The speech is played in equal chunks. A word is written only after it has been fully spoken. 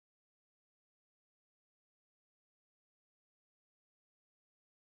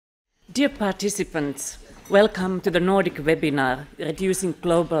Dear participants, welcome to the Nordic webinar, Reducing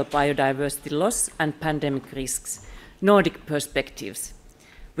Global Biodiversity Loss and Pandemic Risks, Nordic Perspectives.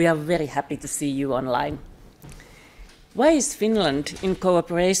 We are very happy to see you online. Why is Finland, in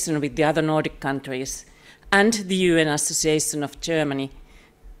cooperation with the other Nordic countries and the UN Association of Germany,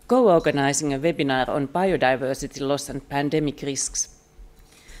 co-organizing a webinar on biodiversity loss and pandemic risks?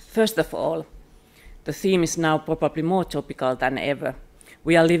 First of all, the theme is now probably more topical than ever.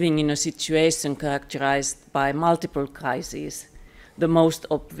 We are living in a situation characterized by multiple crises. The most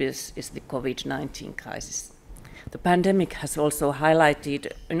obvious is the COVID-19 crisis. The pandemic has also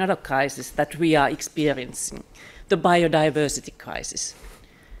highlighted another crisis that we are experiencing, the biodiversity crisis.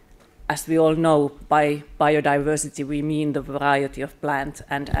 As we all know, by biodiversity we mean the variety of plant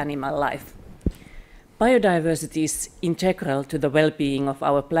and animal life. Biodiversity is integral to the well-being of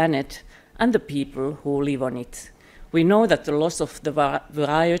our planet and the people who live on it. We know that the loss of the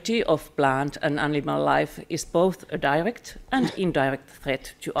variety of plant and animal life is both a direct and indirect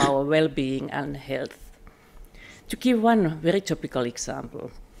threat to our well-being and health. To give one very topical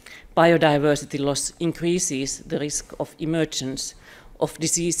example, biodiversity loss increases the risk of emergence of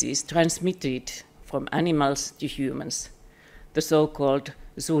diseases transmitted from animals to humans, the so-called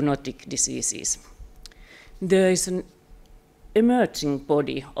zoonotic diseases. There is an emerging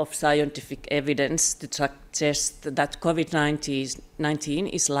body of scientific evidence to suggest that COVID-19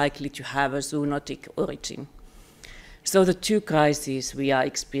 is likely to have a zoonotic origin. So the two crises we are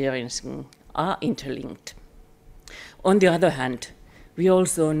experiencing are interlinked. On the other hand, we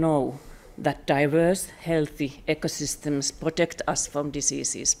also know that diverse, healthy ecosystems protect us from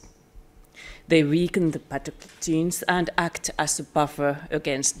diseases. They weaken the pathogens and act as a buffer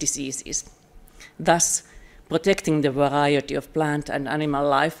against diseases. Thus, protecting the variety of plant and animal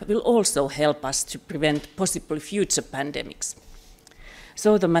life will also help us to prevent possible future pandemics.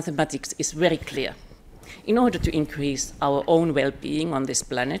 So the mathematics is very clear. In order to increase our own well-being on this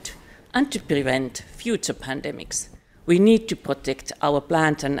planet and to prevent future pandemics, we need to protect our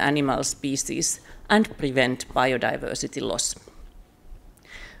plant and animal species and prevent biodiversity loss.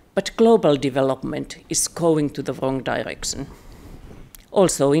 But global development is going to the wrong direction,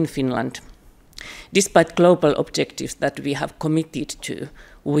 also in Finland. Despite global objectives that we have committed to,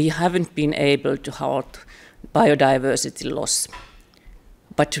 we haven't been able to halt biodiversity loss.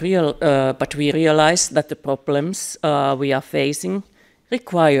 But we realize that the problems we are facing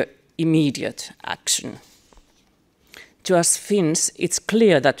require immediate action. To us Finns, it's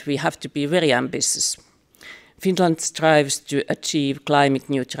clear that we have to be very ambitious. Finland strives to achieve climate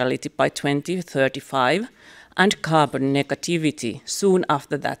neutrality by 2035 and carbon negativity soon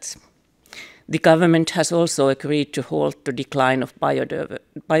after that. The government has also agreed to halt the decline of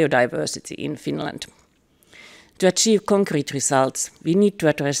biodiversity in Finland. To achieve concrete results, we need to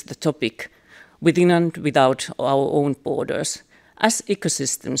address the topic within and without our own borders, as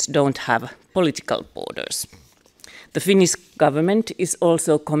ecosystems don't have political borders. The Finnish government is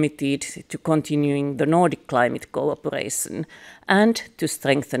also committed to continuing the Nordic climate cooperation and to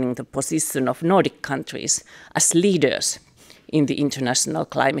strengthening the position of Nordic countries as leaders in the international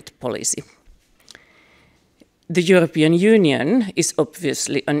climate policy. The European Union is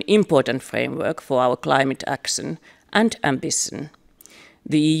obviously an important framework for our climate action and ambition.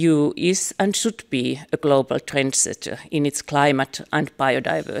 The EU is and should be a global trendsetter in its climate and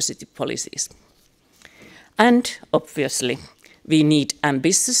biodiversity policies. And obviously, we need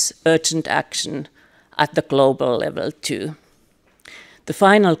ambitious, urgent action at the global level too. The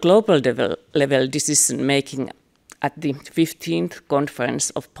final global level decision-making at the 15th Conference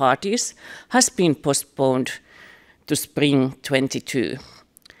of Parties has been postponed to spring 22.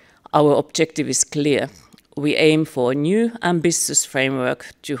 Our objective is clear. We aim for a new, ambitious framework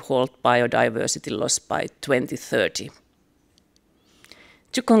to halt biodiversity loss by 2030.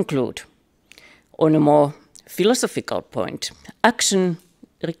 To conclude, on a more philosophical point, action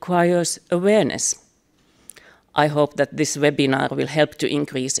requires awareness. I hope that this webinar will help to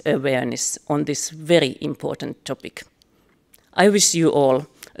increase awareness on this very important topic. I wish you all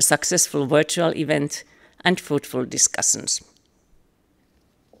a successful virtual event and fruitful discussions.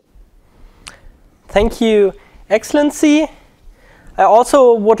 Thank you, Excellency. I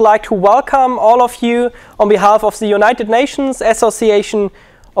also would like to welcome all of you on behalf of the United Nations Association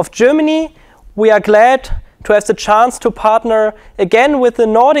of Germany. We are glad to have the chance to partner again with the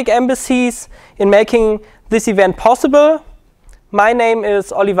Nordic Embassies in making this event possible. My name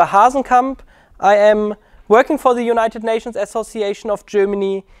is Oliver Hasenkamp. I am working for the United Nations Association of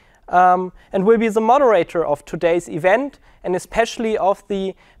Germany and will be the moderator of today's event and especially of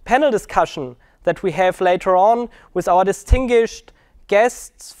the panel discussion that we have later on with our distinguished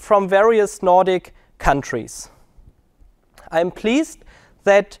guests from various Nordic countries. I'm pleased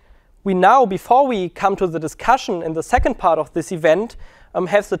that we now, before we come to the discussion in the second part of this event,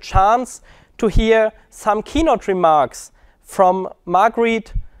 have the chance to hear some keynote remarks from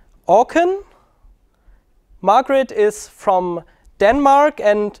Margrete Auken. Margrete is from Denmark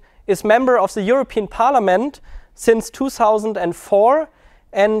and is member of the European Parliament since 2004,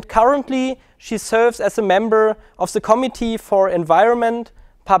 and currently she serves as a member of the Committee for Environment,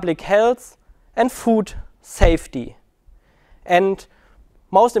 Public Health and Food Safety. And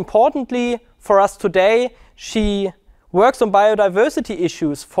most importantly for us today, she works on biodiversity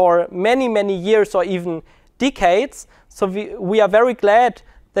issues for many, many years or even decades. So we are very glad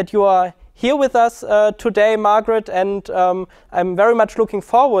that you are here with us today, Margrete, and I'm very much looking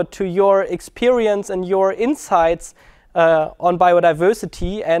forward to your experience and your insights on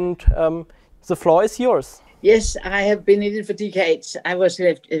biodiversity, and the floor is yours. Yes, I have been in it for decades. I was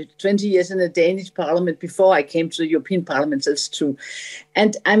 20 years in the Danish Parliament before I came to the European Parliament, that's true.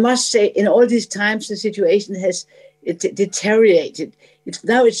 And I must say, in all these times, the situation has deteriorated.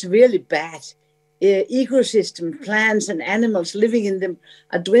 Now it's really bad. Ecosystem, plants and animals living in them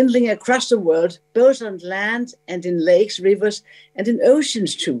are dwindling across the world, both on land and in lakes, rivers, and in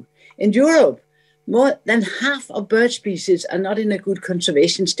oceans too. In Europe, more than half of bird species are not in a good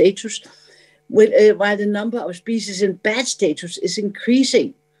conservation status, while the number of species in bad status is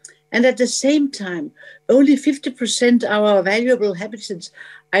increasing. And at the same time, only 50% of our valuable habitats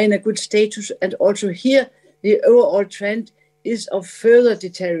are in a good status, and also here, the overall trend is of further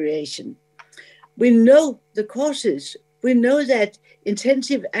deterioration. We know the causes. We know that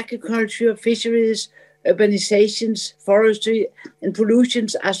intensive agriculture, fisheries, urbanizations, forestry, and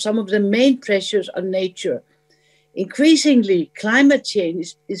pollutions are some of the main pressures on nature. Increasingly, climate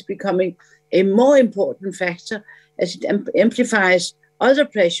change is becoming a more important factor as it amplifies other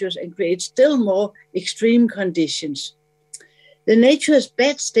pressures and creates still more extreme conditions. The nature's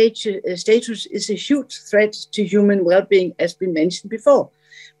bad status is a huge threat to human well-being, as we mentioned before.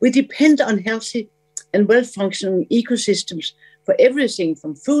 We depend on healthy and well-functioning ecosystems for everything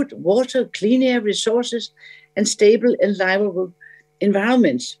from food, water, clean air, resources, and stable and livable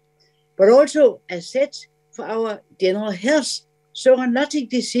environments. But also, as said, for our general health. Zoonotic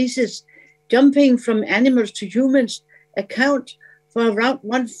diseases jumping from animals to humans account for around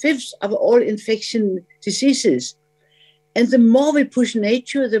 1/5 of all infection diseases. And the more we push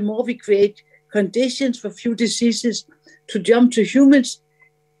nature, the more we create conditions for few diseases to jump to humans.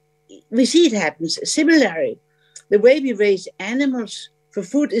 We see it happens. Similarly, the way we raise animals for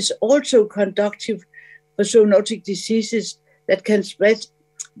food is also conducive for zoonotic diseases that can spread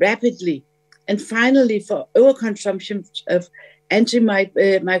rapidly. And finally, for overconsumption of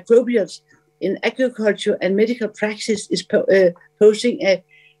antimicrobials in agriculture and medical practice is posing a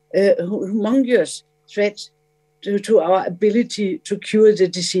humongous threat to our ability to cure the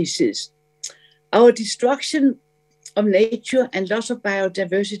diseases. Our destruction of nature and loss of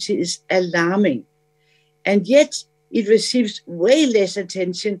biodiversity is alarming, and yet it receives way less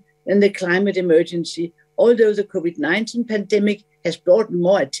attention than the climate emergency, although the COVID-19 pandemic has brought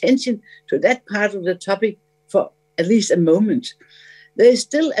more attention to that part of the topic for at least a moment. There is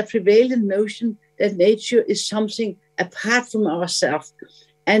still a prevalent notion that nature is something apart from ourselves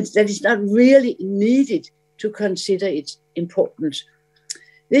and that is not really needed to consider its importance.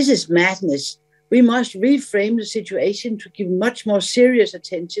 This is madness. We must reframe the situation to give much more serious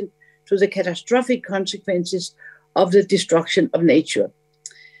attention to the catastrophic consequences of the destruction of nature.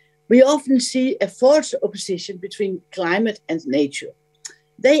 We often see a false opposition between climate and nature.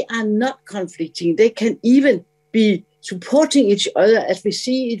 They are not conflicting. They can even be supporting each other, as we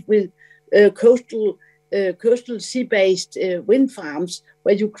see it with coastal sea-based wind farms,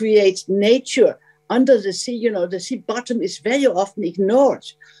 where you create nature under the sea. You know, the sea bottom is very often ignored.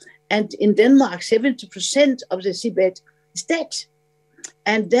 And in Denmark, 70% of the seabed is dead.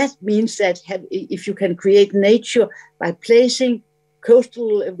 And that means that if you can create nature by placing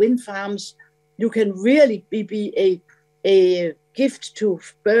coastal wind farms, you can really be a gift to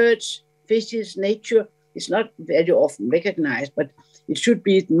birds, fishes, nature. It's not very often recognized, but it should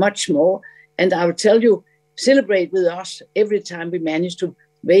be much more. And I will tell you, celebrate with us every time we manage to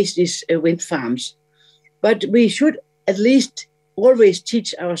raise these wind farms. But we should at least always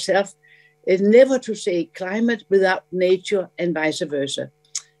teach ourselves never to say climate without nature and vice versa.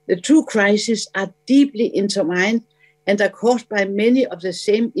 The two crises are deeply intertwined and are caused by many of the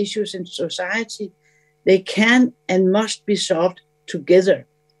same issues in society. They can and must be solved together.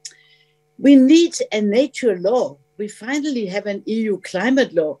 We need a nature law. We finally have an EU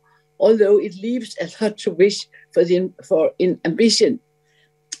climate law, although it leaves a lot to wish for in ambition.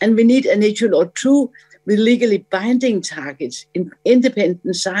 And we need a nature law too, with legally binding targets,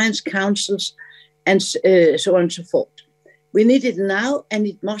 independent science councils, and so on and so forth. We need it now, and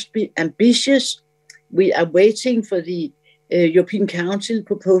it must be ambitious. We are waiting for the European Council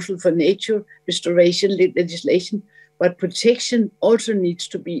proposal for nature restoration legislation, but protection also needs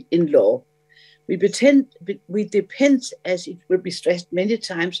to be in law. We depend, as it will be stressed many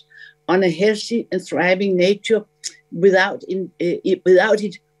times, on a healthy and thriving nature. Without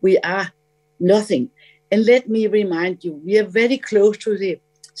it, we are nothing. And let me remind you, we are very close to the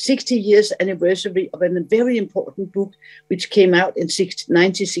 60 years anniversary of a very important book which came out in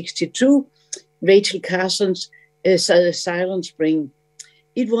 1962, Rachel Carson's Silent Spring.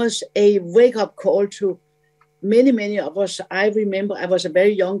 It was a wake-up call to many, many of us. I remember I was a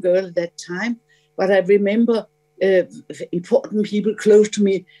very young girl at that time, but I remember important people close to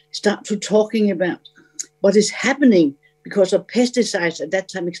me start to talking about what is happening because of pesticides. At that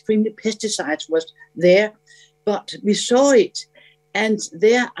time, extremely pesticides was there, but we saw it. And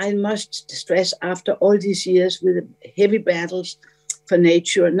there I must stress, after all these years with heavy battles for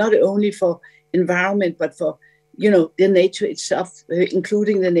nature, not only for environment, but for, the nature itself,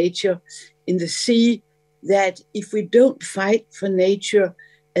 including the nature in the sea, that if we don't fight for nature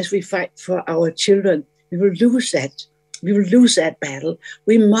as we fight for our children, we will lose that. We will lose that battle.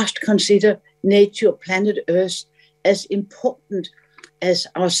 We must consider nature, planet Earth, as important as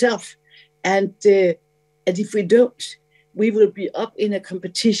ourselves. And if we don't, we will be up in a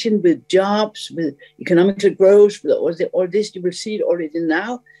competition with jobs, with economical growth, with all this. You will see it already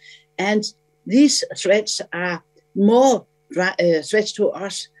now. And these threats are more threats to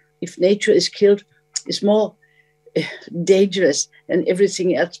us. If nature is killed, it's more dangerous than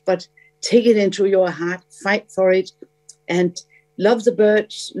everything else. But take it into your heart, fight for it, and love the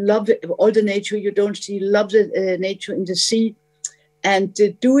birds, love all the nature you don't see, love the nature in the sea, and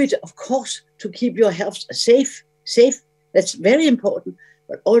do it, of course, to keep your health safe. That's very important,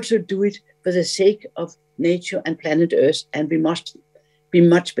 but also do it for the sake of nature and planet Earth. And we must be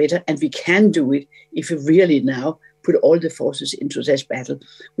much better, and we can do it if we really now put all the forces into this battle.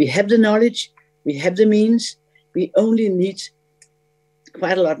 We have the knowledge, we have the means, we only need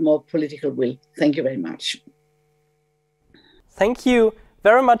quite a lot more political will. Thank you very much. Thank you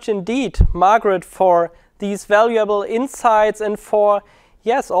very much indeed, Margrete, for these valuable insights and for,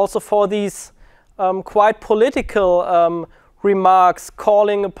 also for these quite political remarks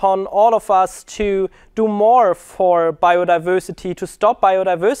calling upon all of us to do more for biodiversity, to stop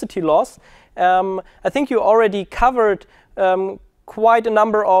biodiversity loss. I think you already covered quite a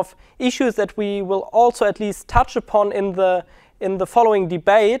number of issues that we will also at least touch upon in the following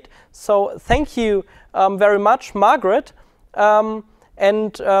debate. So thank you very much, Margrete. I'm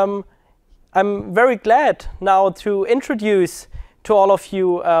very glad now to introduce to all of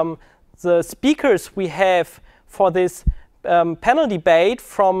you the speakers we have for this panel debate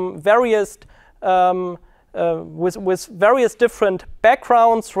from various with various different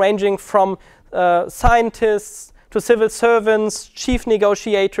backgrounds, ranging from scientists to civil servants, chief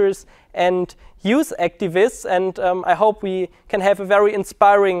negotiators, and youth activists. And I hope we can have a very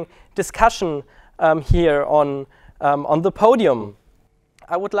inspiring discussion here on the podium.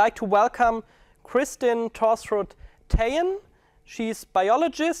 I would like to welcome Kristin Thorsrud Teien. She's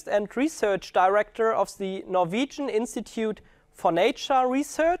biologist and research director of the Norwegian Institute for Nature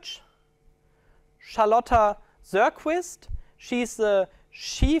Research. Charlotta Sörqvist, she's the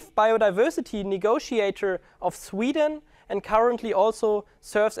chief biodiversity negotiator of Sweden and currently also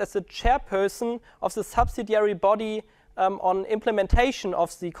serves as the chairperson of the subsidiary body on implementation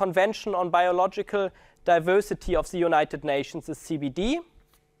of the Convention on Biological Diversity of the United Nations, the CBD.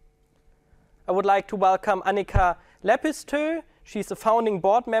 I would like to welcome Annika Lepistö. She's a founding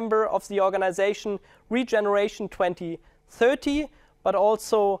board member of the organization Regeneration 2030, but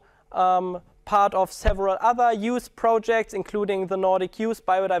also part of several other youth projects, including the Nordic Youth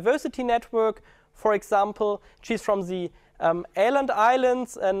Biodiversity Network, for example. She's from the Åland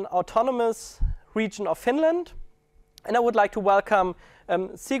Islands, an autonomous region of Finland. And I would like to welcome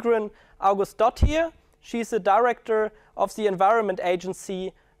Sigrún Ágústsdóttir. She's the director of the Environment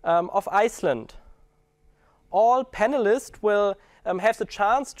Agency of Iceland. All panelists will have the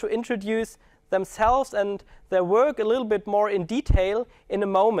chance to introduce themselves and their work a little bit more in detail in a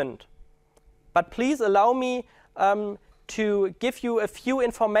moment. But please allow me to give you a few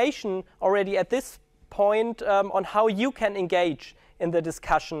information already at this point on how you can engage in the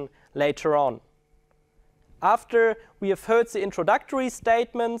discussion later on. After we have heard the introductory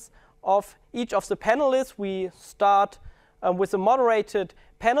statements of each of the panelists, we start with a moderated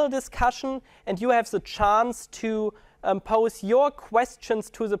panel discussion, and you have the chance to pose your questions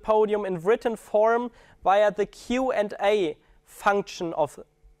to the podium in written form via the Q&A function of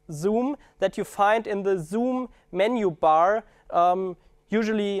Zoom that you find in the Zoom menu bar,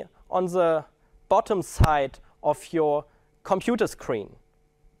 usually on the bottom side of your computer screen.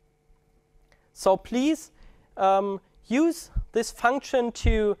 So please use this function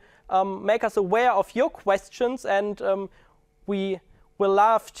to make us aware of your questions, and we will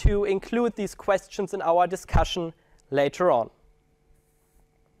love to include these questions in our discussion later on.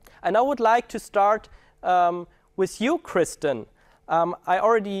 And I would like to start with you, Kristin. I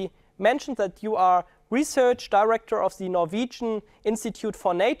already mentioned that you are Research Director of the Norwegian Institute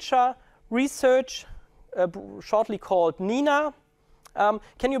for Nature Research, shortly called NINA.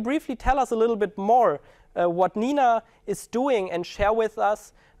 Can you briefly tell us a little bit more what NINA is doing and share with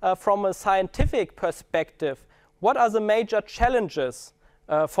us from a scientific perspective, what are the major challenges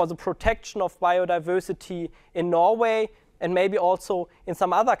for the protection of biodiversity in Norway and maybe also in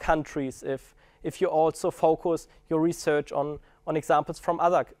some other countries if you also focus your research on examples from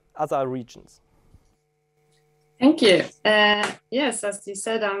other regions? Thank you. Yes, as you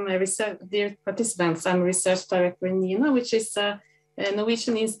said, I'm a dear participants, I'm a research director in NINA, which is a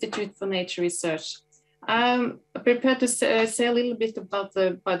Norwegian Institute for Nature Research. I'm prepared to say a little bit about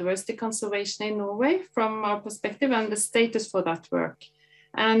the biodiversity conservation in Norway from our perspective and the status for that work.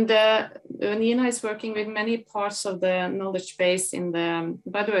 And NINA is working with many parts of the knowledge base in the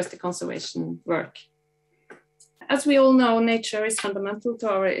biodiversity conservation work. As we all know, nature is fundamental to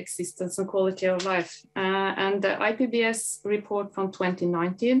our existence and quality of life. And the IPBES report from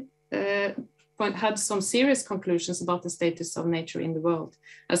 2019 had some serious conclusions about the status of nature in the world.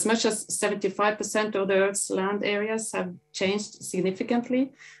 As much as 75% of the Earth's land areas have changed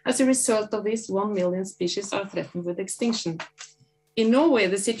significantly. As a result of this, 1 million species are threatened with extinction. In Norway,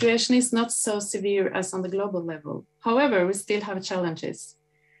 the situation is not so severe as on the global level. However, we still have challenges.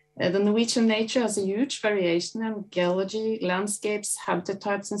 The Norwegian nature has a huge variation in geology, landscapes, habitat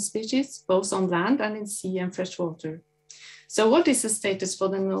types and species, both on land and in sea and freshwater. So what is the status for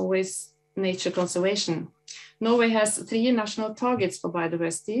the Norway's nature conservation? Norway has 3 national targets for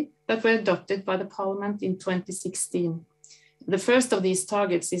biodiversity that were adopted by the Parliament in 2016. The first of these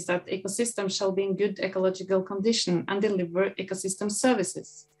targets is that ecosystems shall be in good ecological condition and deliver ecosystem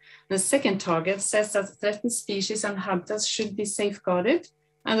services. The second target says that threatened species and habitats should be safeguarded.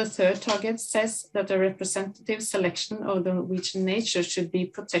 And the third target says that a representative selection of the Norwegian nature should be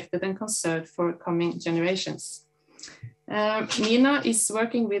protected and conserved for coming generations. NINA is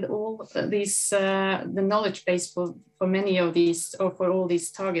working with all these, the knowledge base for many of these, or for all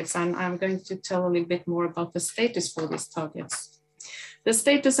these targets, and I'm going to tell a little bit more about the status for these targets. The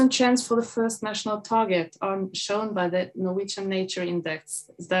status and trends for the first national target are shown by the Norwegian Nature Index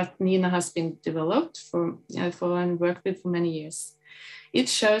that NINA has been developed for and worked with for many years. It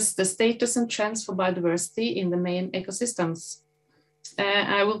shows the status and trends for biodiversity in the main ecosystems.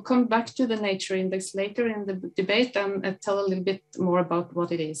 I will come back to the Nature Index later in the debate and tell a little bit more about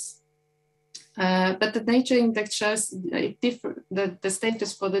what it is. But the Nature Index shows the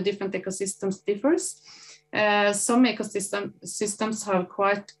status for the different ecosystems differs. Some ecosystems have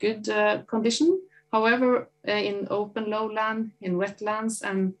quite good condition. However, in open lowland, in wetlands,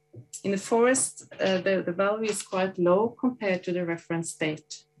 and in the forest, the value is quite low compared to the reference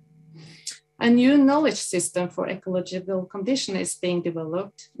state. A new knowledge system for ecological condition is being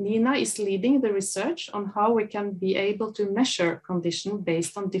developed. NINA is leading the research on how we can be able to measure condition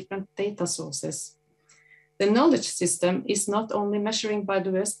based on different data sources. The knowledge system is not only measuring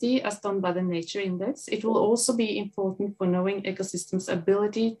biodiversity as done by the Nature Index, it will also be important for knowing ecosystems'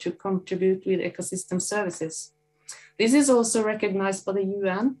 ability to contribute with ecosystem services. This is also recognized by the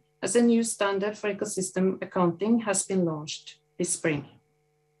UN as a new standard for ecosystem accounting has been launched this spring.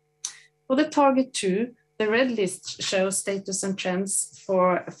 For the target 2, the red list shows status and trends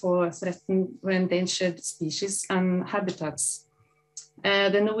for threatened or endangered species and habitats.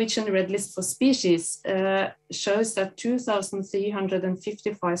 The Norwegian red list for species shows that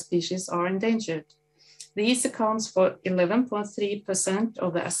 2,355 species are endangered. These accounts for 11.3%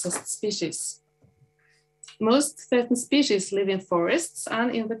 of the assessed species. Most threatened species live in forests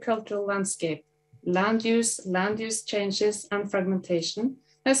and in the cultural landscape. Land use changes, and fragmentation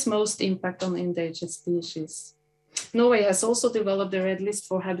has most impact on endangered species. Norway has also developed a red list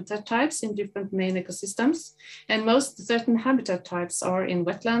for habitat types in different main ecosystems, and most certain habitat types are in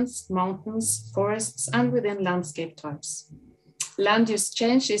wetlands, mountains, forests, and within landscape types. Land use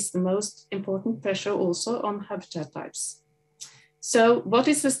change is the most important pressure also on habitat types. So what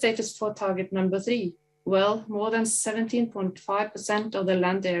is the status for target number 3? Well, more than 17.5% of the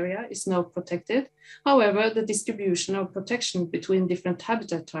land area is now protected. However, the distribution of protection between different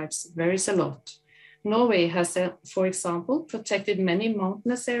habitat types varies a lot. Norway has, for example, protected many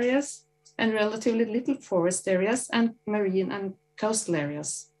mountainous areas and relatively little forest areas and marine and coastal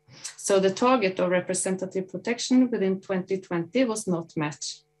areas. So the target of representative protection within 2020 was not met.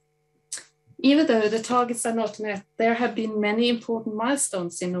 Even though the targets are not met, there have been many important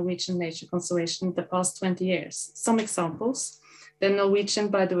milestones in Norwegian nature conservation in the past 20 years. Some examples: the Norwegian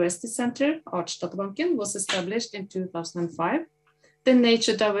Biodiversity Center, Ágústsdóttir, was established in 2005. The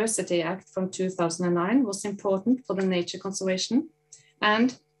Nature Diversity Act from 2009 was important for the nature conservation,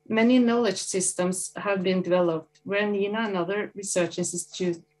 and many knowledge systems have been developed where NINA and other research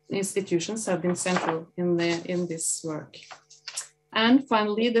institutions have been central in this work. And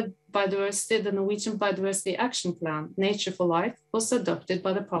finally, the Norwegian Biodiversity Action Plan, Nature for Life, was adopted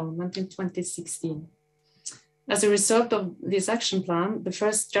by the Parliament in 2016. As a result of this action plan, the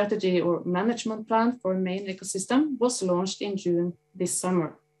first strategy or management plan for a main ecosystem was launched in June this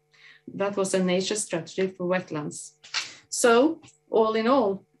summer. That was a nature strategy for wetlands. So, all in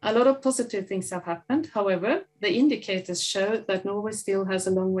all, a lot of positive things have happened. However, the indicators show that Norway still has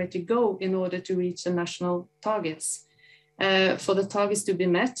a long way to go in order to reach the national targets. For the targets to be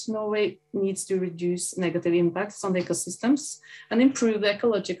met, Norway needs to reduce negative impacts on the ecosystems and improve the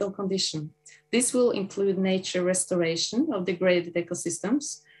ecological condition. This will include nature restoration of degraded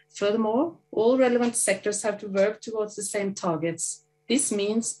ecosystems. Furthermore, all relevant sectors have to work towards the same targets. This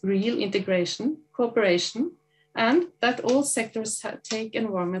means real integration, cooperation, and that all sectors take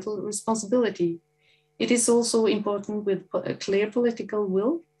environmental responsibility. It is also important with a clear political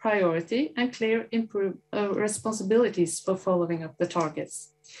will, priority, and clear responsibilities for following up the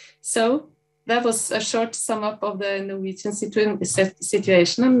targets. So that was a short sum up of the Norwegian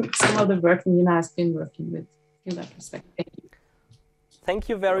situation and some of the work Nina has been working with in that respect. Thank you. Thank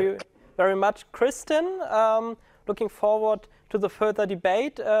you very, very much, Kristin. Looking forward to the further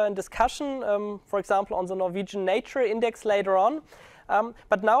debate and discussion, for example, on the Norwegian Nature Index later on.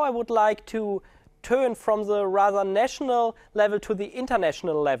 But now I would like to turn from the rather national level to the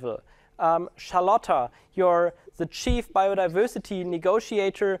international level. Charlotta, you're the Chief Biodiversity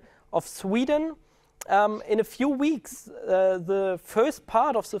Negotiator of Sweden. In a few weeks, the first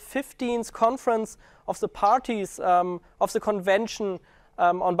part of the 15th conference of the parties of the Convention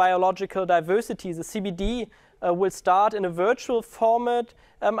on Biological Diversity, the CBD, will start in a virtual format,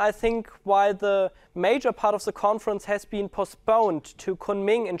 I think, while the major part of the conference has been postponed to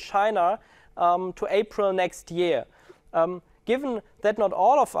Kunming in China to April next year. Given that not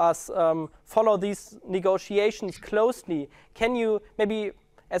all of us follow these negotiations closely, can you maybe,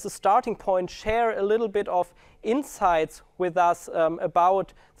 as a starting point, share a little bit of insights with us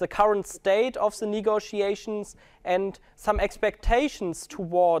about the current state of the negotiations and some expectations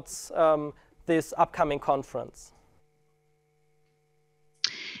towards this upcoming conference?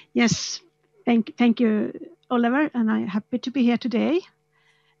 Yes, thank you, Oliver, and I'm happy to be here today.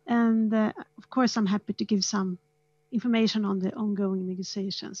 And of course, I'm happy to give some information on the ongoing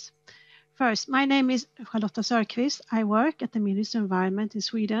negotiations. First, my name is Charlotta Sörqvist. I work at the Ministry of Environment in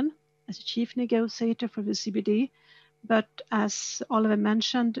Sweden as a chief negotiator for the CBD. But as Oliver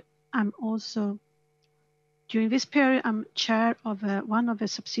mentioned, I'm also, during this period, I'm chair of one of the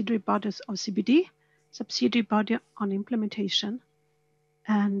subsidiary bodies of CBD, subsidiary body on implementation.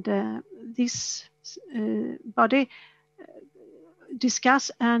 And this body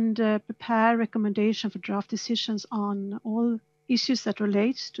discuss and prepare recommendation for draft decisions on all issues that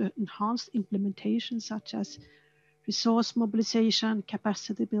relates to enhanced implementation, such as resource mobilization,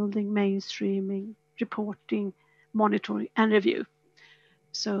 capacity building, mainstreaming, reporting, monitoring, and review.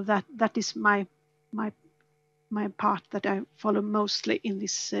 So that is my part that I follow mostly in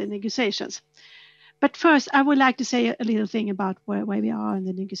these negotiations. But first, I would like to say a little thing about where we are in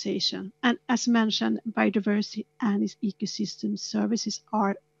the negotiation. And as mentioned, biodiversity and its ecosystem services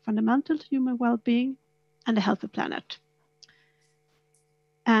are fundamental to human well-being and a healthy planet.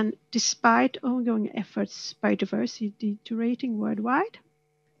 And despite ongoing efforts, biodiversity is deteriorating worldwide.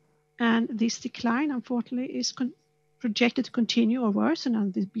 And this decline, unfortunately, is projected to continue or worsen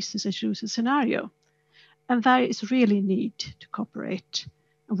on the business as usual scenario. And there is really need to cooperate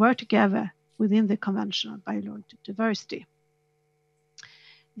and work together within the Convention on Biological Diversity.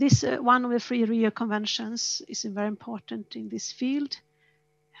 This one of the 3 Rio Conventions is very important in this field,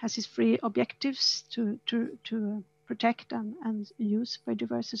 has its 3 objectives to protect and use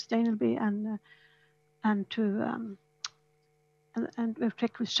biodiversity sustainably and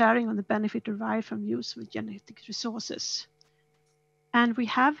protect with sharing on the benefit derived from use of genetic resources. And we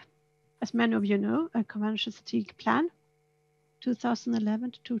have as many of you know, a convention strategic plan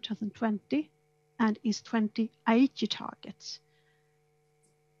 2011 to 2020 and its 2080 targets.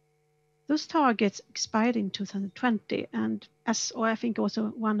 Those targets expired in 2020, and as I think also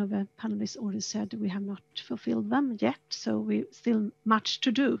one of the panelists already said, we have not fulfilled them yet, so we still much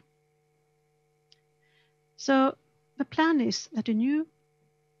to do. So the plan is that a new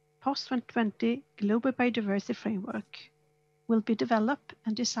post-2020 global biodiversity framework will be developed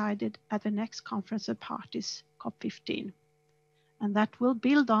and decided at the next Conference of Parties, COP15, and that will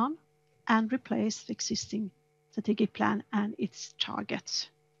build on and replace the existing strategic plan and its targets.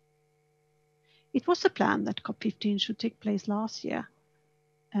 It was a plan that COP15 should take place last year,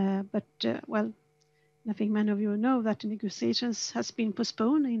 but well, I think many of you know that the negotiations has been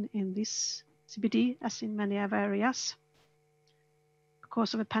postponed in this CBD as in many other areas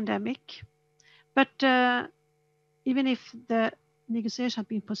because of a pandemic. But even if the negotiations have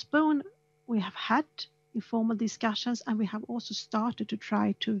been postponed, we have had informal discussions, and we have also started to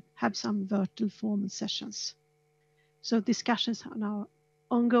try to have some virtual formal sessions. So discussions are now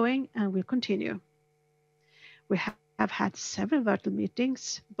ongoing and will continue. We have had several virtual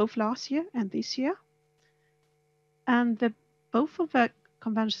meetings, both last year and this year. And both of the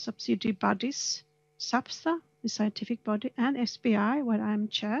convention subsidiary bodies, SAPSA, the scientific body, and SBI, where I am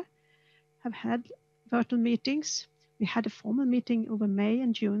chair, have had virtual meetings. We had a formal meeting over May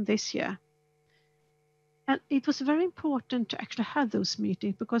and June this year. And it was very important to actually have those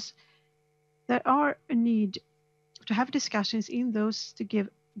meetings because there are a need to have discussions in those to give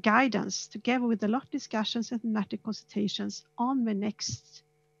guidance together with a lot of discussions and thematic consultations on the next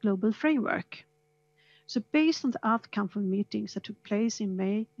global framework. So based on the outcome from meetings that took place in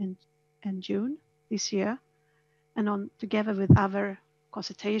May and June this year, and on together with other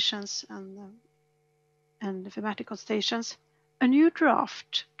consultations and thematic consultations, a new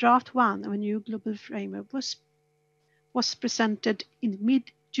draft 1 of a new global framework was presented in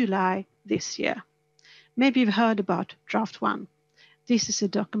mid-July this year. Maybe you've heard about draft 1. This is a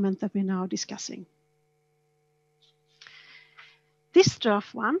document that we're now discussing. This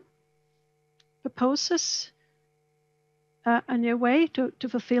draft 1 proposes a new way to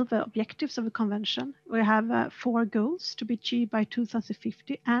fulfill the objectives of the convention. We have 4 goals to be achieved by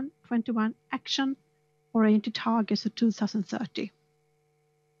 2050 and 21 action-oriented targets of 2030.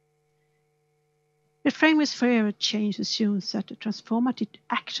 The framework for change assumes that the transformative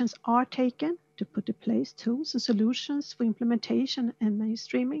actions are taken to put in place tools and solutions for implementation and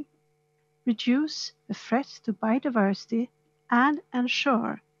mainstreaming, reduce the threats to biodiversity, and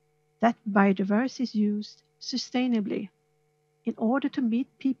ensure that biodiversity is used sustainably in order to meet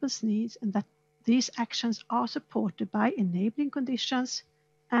people's needs, and that these actions are supported by enabling conditions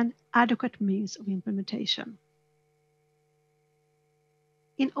and adequate means of implementation.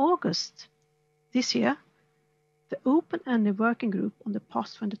 In August this year, the open-ended working group on the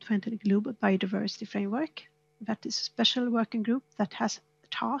post-2020 Global Biodiversity Framework, that is a special working group that has a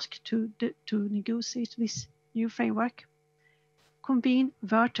task to negotiate this new framework, convened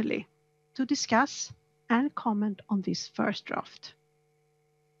virtually to discuss and comment on this first draft.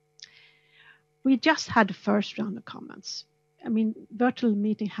 We just had the first round of comments. I mean, virtual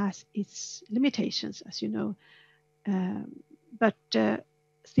meeting has its limitations, as you know, but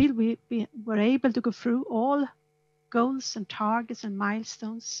still we were able to go through all goals and targets and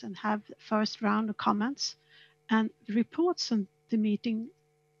milestones and have the first round of comments, and the reports on the meeting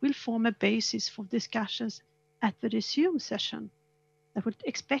will form a basis for discussions at the resume session that would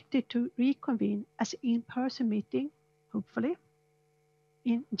expect it to reconvene as an in-person meeting, hopefully,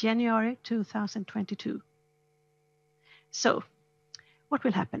 in January 2022. So, what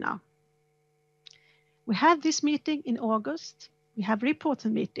will happen now? We had this meeting in August. We have a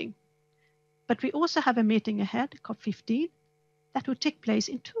reporting meeting, but we also have a meeting ahead, COP15, that will take place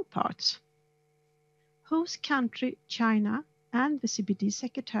in 2 parts. Host country China and the CBD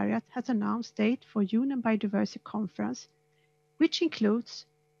Secretariat has announced date for UN Biodiversity Conference, which includes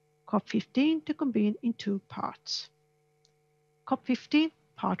COP15 to convene in 2 parts. COP15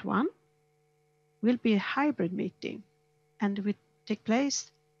 Part 1 will be a hybrid meeting and will take place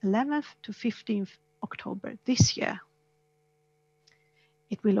 11th to 15th October this year.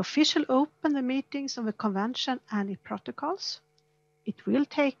 It will officially open the meetings of the convention and its protocols. It will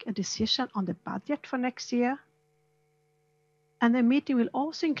take a decision on the budget for next year. And the meeting will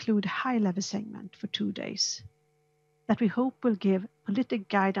also include a high-level segment for 2 days that we hope will give political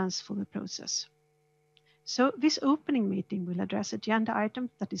guidance for the process. So this opening meeting will address agenda items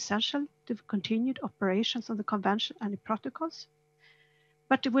that are essential to the continued operations of the convention and the protocols,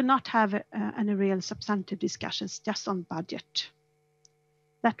 but it will not have any real substantive discussions just on budget.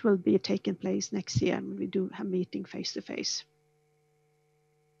 that will be taking place next year when we do have meeting face to face.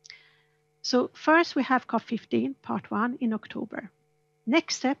 So first we have COP15 part 1 in October.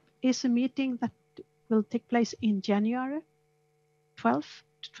 Next step is a meeting that will take place in January, 12th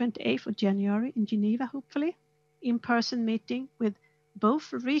to 28th of January in Geneva, hopefully. In-person meeting with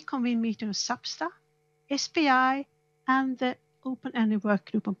both a reconvened meeting of SAPSTA, SPI, and the open-ended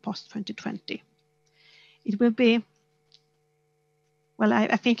work group on post-2020. It will be, well,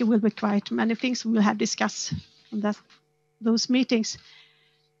 I think it will be quite many things we will have discussed on those meetings.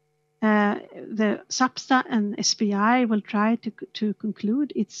 The SAPSTA and SPI will try to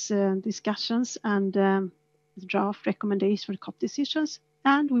conclude its discussions and draft recommendations for COP decisions,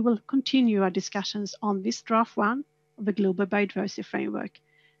 and we will continue our discussions on this draft 1 of the Global Biodiversity Framework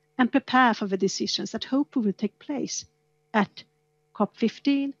and prepare for the decisions that hopefully will take place at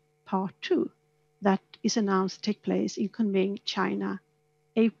COP15 part 2 that is announced to take place in Kunming, China,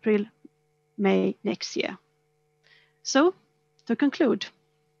 April, May next year. So, to conclude,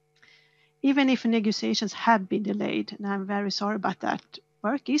 even if negotiations have been delayed, and I'm very sorry about that,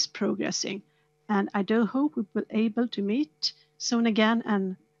 work is progressing, and I do hope we will be able to meet soon again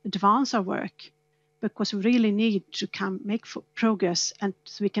and advance our work, because we really need to make progress and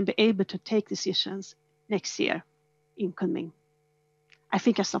so we can be able to take decisions next year in Kunming. I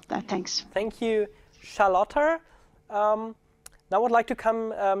think I stop there. Thanks. Thank you, Charlotte. Now I would like to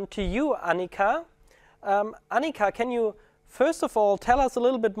come to you, Annika. Annika, can you first of all tell us a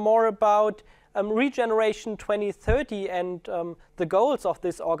little bit more about Regeneration 2030 and the goals of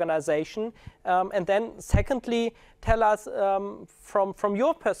this organization? And then secondly, tell us from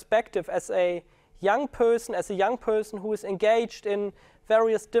your perspective as a young person who is engaged in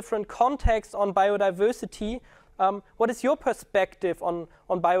various different contexts on biodiversity, what is your perspective on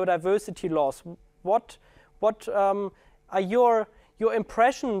biodiversity laws? What are your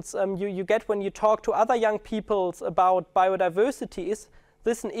impressions you get when you talk to other young people about biodiversity? Is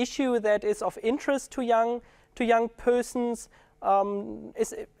this an issue that is of interest to young persons?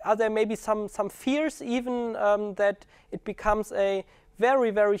 Are there maybe some fears even that it becomes a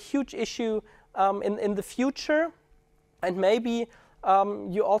very, very huge issue in the future? And maybe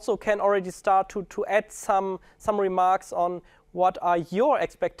you also can already start to add some remarks on what are your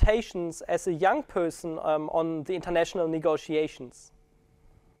expectations as a young person on the international negotiations?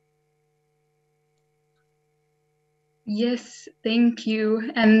 Yes, thank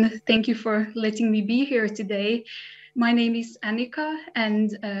you. And thank you for letting me be here today. My name is Annika,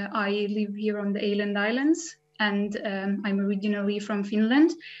 and I live here on the Islands, and I'm originally from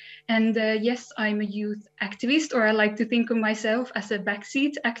Finland. And yes, I'm a youth activist, or I like to think of myself as a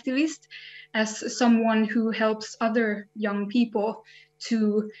backseat activist, as someone who helps other young people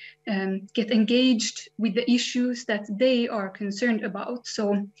to get engaged with the issues that they are concerned about.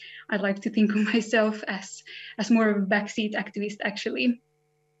 So I like to think of myself as more of a backseat activist, actually.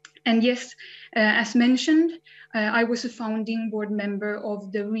 And yes, as mentioned, I was a founding board member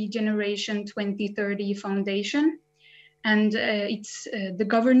of the Regeneration 2030 Foundation. And it's the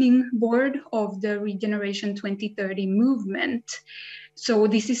governing board of the Regeneration 2030 movement. So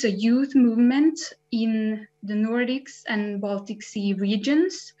this is a youth movement in the Nordics and Baltic Sea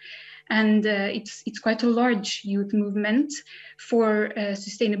regions. And it's quite a large youth movement for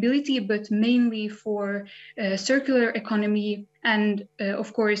sustainability, but mainly for circular economy and,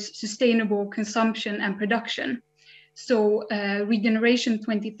 of course, sustainable consumption and production. So Regeneration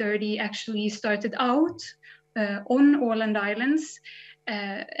 2030 actually started out on Åland Islands,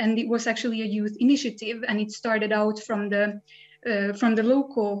 and it was actually a youth initiative, and it started out from the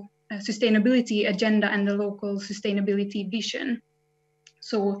local sustainability agenda and the local sustainability vision.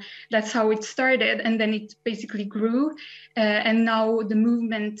 So that's how it started, and then it basically grew, and now the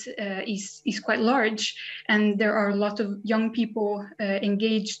movement is quite large, and there are a lot of young people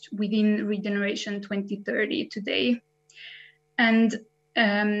engaged within Regeneration 2030 today. And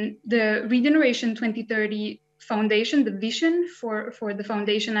the Regeneration 2030 Foundation, the vision for the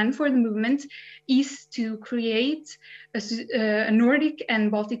foundation and for the movement, is to create a Nordic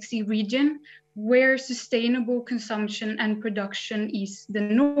and Baltic Sea region where sustainable consumption and production is the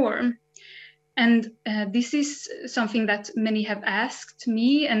norm. And this is something that many have asked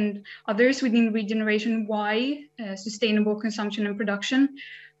me and others within Regeneration, why sustainable consumption and production?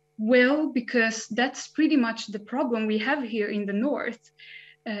 Well, because that's pretty much the problem we have here in the north.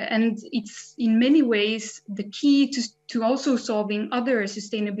 And it's in many ways the key to also solving other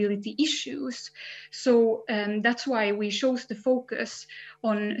sustainability issues. So that's why we chose to focus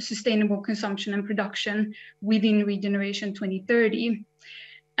on sustainable consumption and production within Regeneration 2030.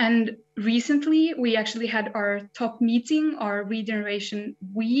 And recently, we actually had our top meeting, our Regeneration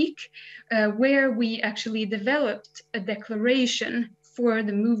Week, where we actually developed a declaration for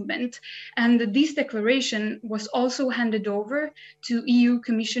the movement. And this declaration was also handed over to EU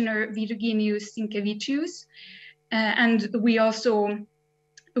Commissioner Virginijus Sinkevicius. And we also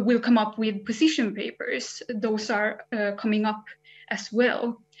will come up with position papers. Those are coming up as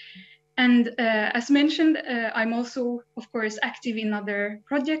well. And as mentioned, I'm also, of course, active in other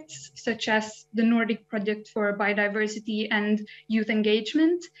projects, such as the Nordic project for biodiversity and youth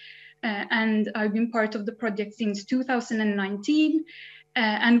engagement. And I've been part of the project since 2019.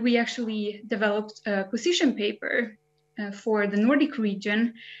 And we actually developed a position paper for the Nordic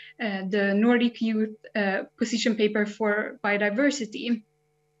region, the Nordic Youth Position Paper for Biodiversity.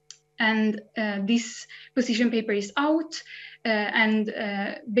 And this position paper is out. And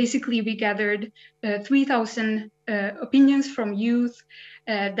basically we gathered 3,000 opinions from youth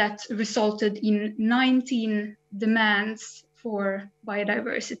that resulted in 19 demands for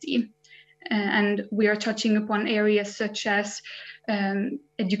biodiversity. And we are touching upon areas such as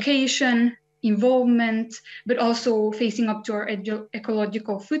education, involvement, but also facing up to our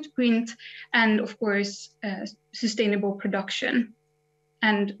ecological footprint, and of course, sustainable production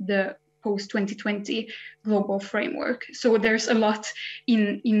and the post-2020 global framework. So there's a lot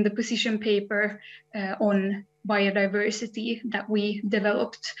in the position paper on biodiversity that we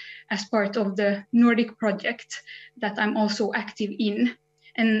developed as part of the Nordic project that I'm also active in.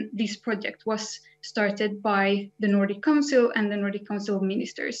 And this project was started by the Nordic Council and the Nordic Council of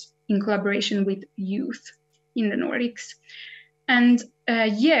Ministers in collaboration with youth in the Nordics. And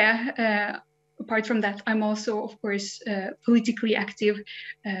apart from that, I'm also, of course, politically active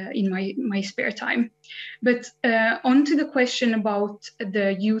in my spare time. But on to the question about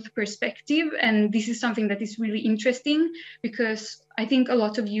the youth perspective, and this is something that is really interesting because I think a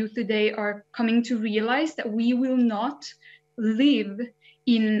lot of youth today are coming to realize that we will not live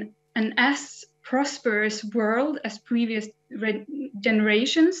in an as prosperous world as previous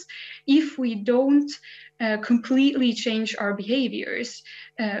generations if we don't completely change our behaviors,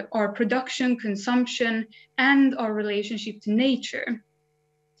 our production, consumption, and our relationship to nature.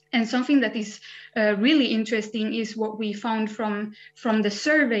 And something that is really interesting is what we found from the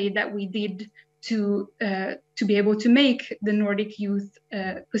survey that we did to be able to make the Nordic Youth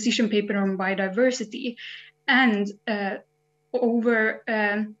position paper on biodiversity. And over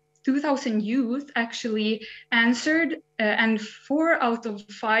 2,000 youth actually answered, and 4 out of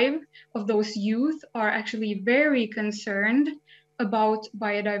 5 of those youth are actually very concerned about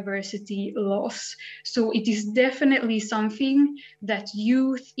biodiversity loss. So it is definitely something that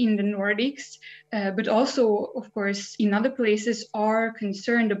youth in the Nordics, but also, of course, in other places are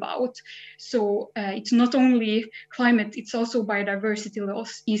concerned about. So it's not only climate, it's also biodiversity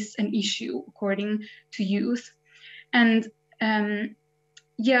loss is an issue according to youth. And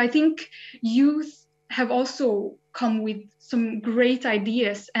I think youth have also come with some great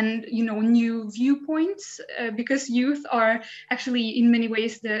ideas and new viewpoints because youth are actually in many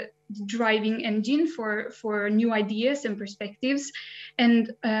ways the driving engine for new ideas and perspectives.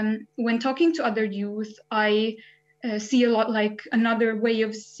 And when talking to other youth, I see a lot like another way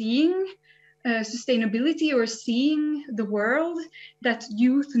of seeing sustainability or seeing the world, that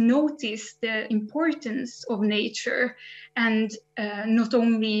youth notice the importance of nature and not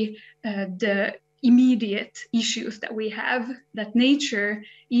only the immediate issues that we have, that nature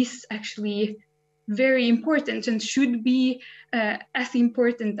is actually very important and should be as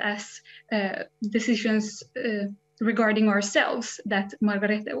important as decisions regarding ourselves that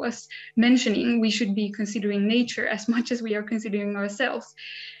Margrete was mentioning. We should be considering nature as much as we are considering ourselves.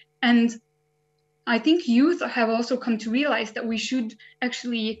 And I think youth have also come to realize that we should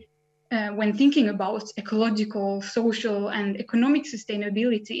actually, when thinking about ecological, social, and economic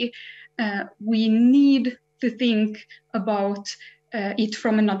sustainability, we need to think about it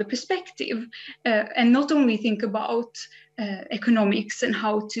from another perspective, and not only think about economics and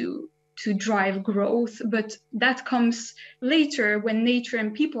how to drive growth, but that comes later when nature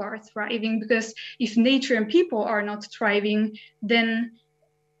and people are thriving, because if nature and people are not thriving, then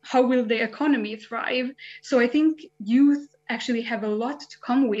how will the economy thrive? So I think youth actually have a lot to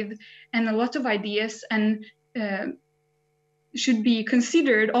come with and a lot of ideas, and should be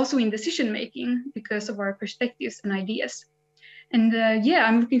considered also in decision making because of our perspectives and ideas. And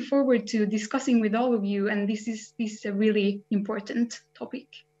I'm looking forward to discussing with all of you, and this is a really important topic.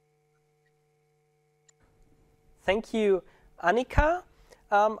 Thank you, Annika.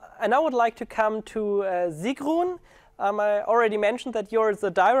 And I would like to come to Sigrún. I already mentioned that you're the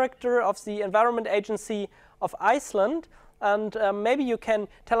director of the Environment Agency of Iceland. and maybe you can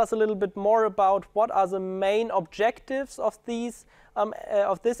tell us a little bit more about what are the main objectives of this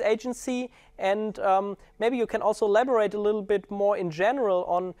agency, and maybe you can also elaborate a little bit more in general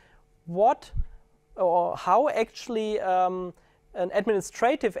on what or how actually an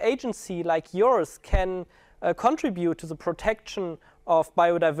administrative agency like yours can contribute to the protection of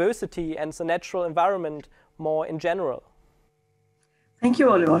biodiversity and the natural environment more in general. Thank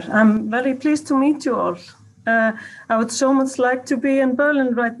you, Oliver. I'm very pleased to meet you all. I would so much like to be in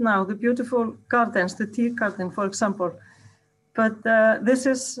Berlin right now, the beautiful gardens, the tea garden, for example. But this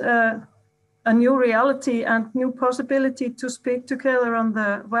is a new reality and new possibility to speak together on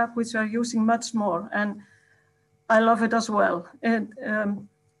the web, which we are using much more. And I love it as well.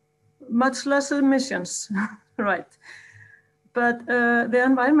 Much less emissions, right? But the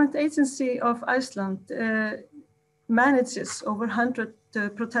Environment Agency of Iceland manages over 100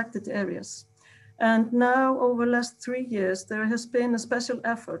 protected areas. And now, over the last 3 years, there has been a special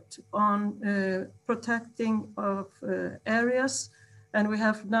effort on protecting of areas, and we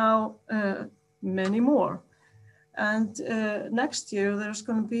have now many more. And next year, there's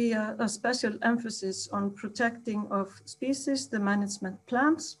going to be a special emphasis on protecting of species, the management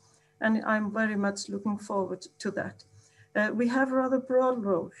plans, and I'm very much looking forward to that. We have a rather broad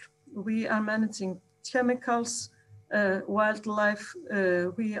role. We are managing chemicals, wildlife.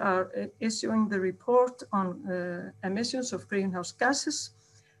 We are issuing the report on emissions of greenhouse gases,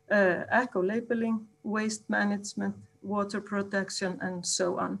 eco-labeling, waste management, water protection, and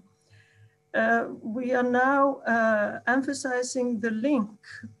so on. We are now emphasizing the link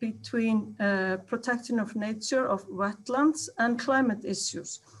between protection of nature, of wetlands, and climate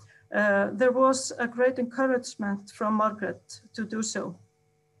issues. There was a great encouragement from Margrete to do so.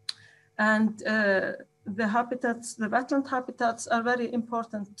 And the habitats, the wetland habitats are very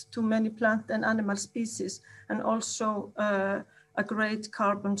important to many plant and animal species, and also a great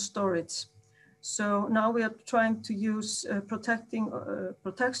carbon storage. So now we are trying to use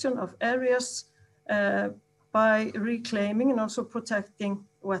protection of areas by reclaiming and also protecting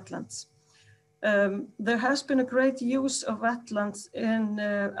wetlands. There has been a great use of wetlands in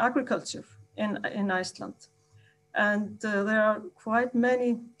agriculture in Iceland. And there are quite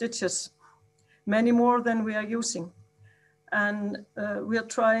many ditches, many more than we are using. And we are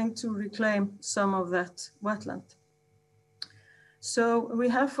trying to reclaim some of that wetland. So we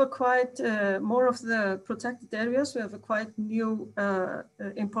have quite more of the protected areas. We have a quite new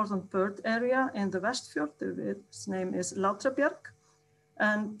important bird area in the Westfjord. Its name is Látrabjarg.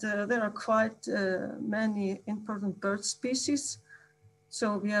 And there are quite many important bird species.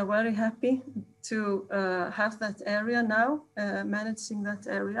 So we are very happy to have that area now, managing that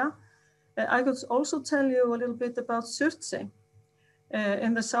area. I could also tell you a little bit about Surtsey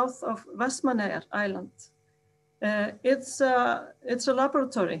in the south of Vestmannaeyjar Island. It's a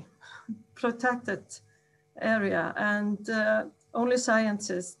laboratory protected area, and only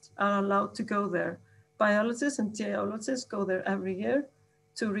scientists are allowed to go there. Biologists and geologists go there every year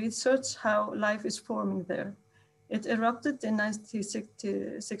to research how life is forming there. It erupted in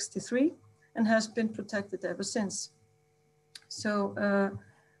 1963 and has been protected ever since. So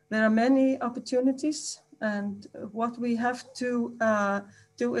there are many opportunities, and what we have to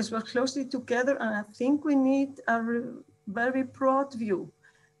do is work closely together, and I think we need a very broad view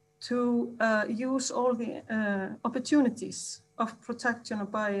to use all the opportunities of protection of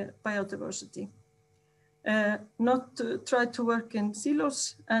biodiversity. Not to try to work in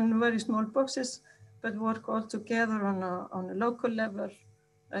silos and very small boxes, but work all together on a local level,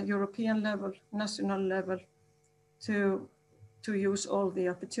 a European level, national level, to use all the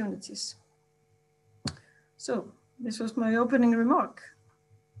opportunities. So this was my opening remark.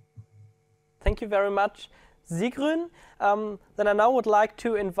 Thank you very much, Sigrún. Then I now would like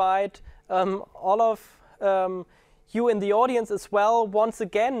to invite all of you in the audience as well, once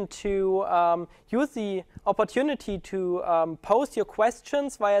again, to use the opportunity to post your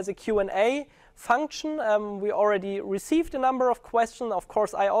questions via the Q&A function. We already received a number of questions. Of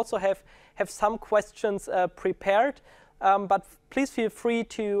course, I also have some questions prepared, but please feel free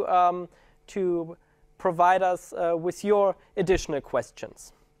to provide us with your additional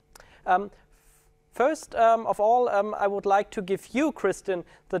questions. First of all, I would like to give you, Kristin,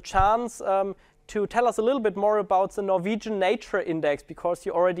 the chance to tell us a little bit more about the Norwegian Nature Index, because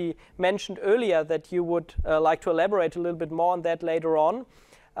you already mentioned earlier that you would like to elaborate a little bit more on that later on.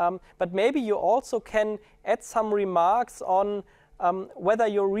 But maybe you also can add some remarks on whether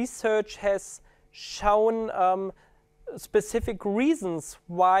your research has shown specific reasons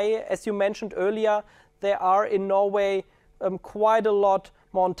why, as you mentioned earlier, there are in Norway quite a lot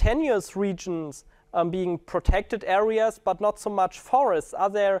mountainous regions being protected areas, but not so much forests. Are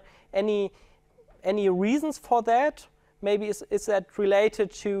there any reasons for that? Maybe is that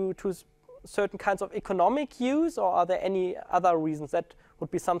related to certain kinds of economic use, or are there any other reasons? That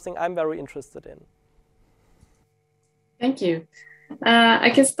would be something I'm very interested in. Thank you.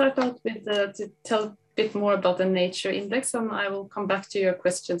 I can start out with to tell a bit more about the nature index, and I will come back to your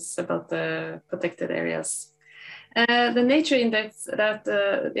questions about the protected areas. The nature index that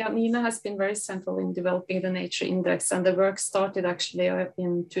Nina has been very central in developing the nature index, and the work started actually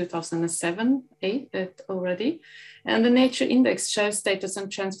in 2007-8 already. And the nature index shows status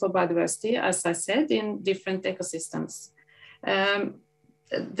and trends for biodiversity, as I said, in different ecosystems.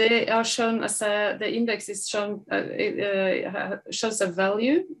 They are shown as the index is shown, shows a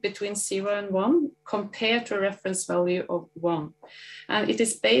value between 0 and 1 compared to a reference value of 1. And it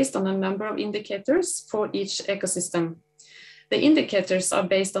is based on a number of indicators for each ecosystem. The indicators are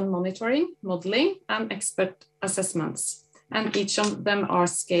based on monitoring, modeling, and expert assessments. And each of them are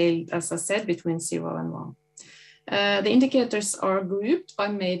scaled, as I said, between 0 and 1. The indicators are grouped by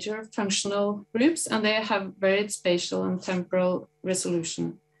major functional groups, and they have varied spatial and temporal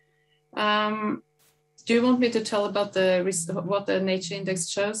resolution. Do you want me to tell about what the nature index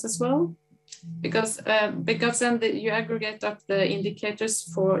shows as well? Because then you aggregate up the indicators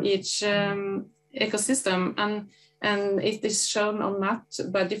for each ecosystem, and it is shown on map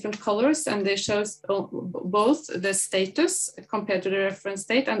by different colors, and they show both the status compared to the reference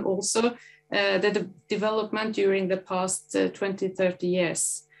date and also the development during the past 20-30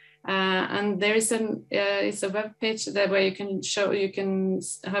 years. And there is it's a web page there where you can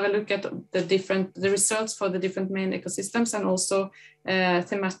have a look at the results for the different main ecosystems and also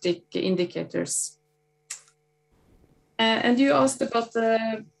thematic indicators. And you asked about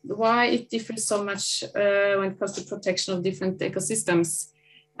why it differs so much when it comes to protection of different ecosystems.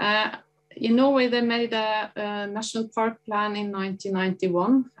 In Norway, they made a national park plan in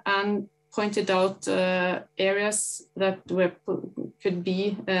 1991 and pointed out areas that could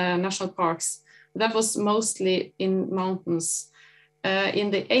be national parks. That was mostly in mountains. In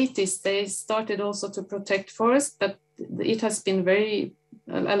the 80s, they started also to protect forests, but it has been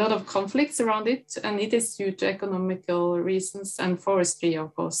a lot of conflicts around it, and it is due to economical reasons and forestry,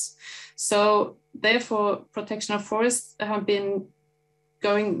 of course. So therefore, protection of forests have been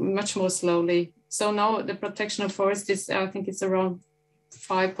going much more slowly. So now the protection of forests is, I think it's around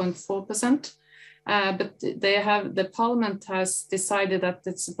 5.4%, but the parliament has decided that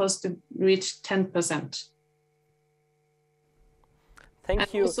it's supposed to reach 10%.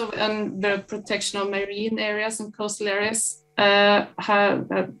 Thank you. Also, the protection of marine areas and coastal areas,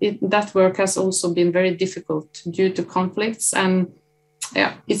 that work has also been very difficult due to conflicts, and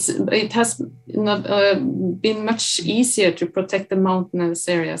it has not been much easier to protect the mountainous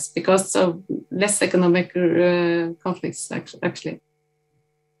areas because of less economic conflicts, actually.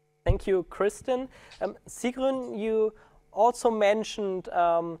 Thank you, Kristin. Sigrún, you also mentioned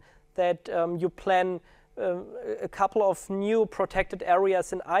that you plan a couple of new protected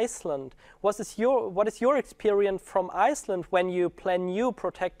areas in Iceland. What is your experience from Iceland when you plan new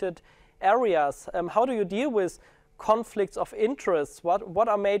protected areas? How do you deal with conflicts of interest? What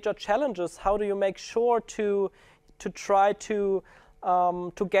are major challenges? How do you make sure to try to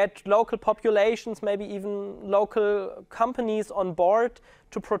get local populations, maybe even local companies on board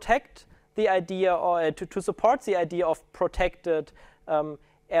to protect the idea or to support the idea of protected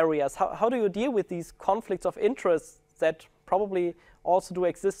areas? How do you deal with these conflicts of interest that probably also do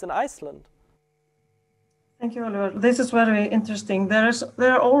exist in Iceland? Thank you, Oliver. This is very interesting. There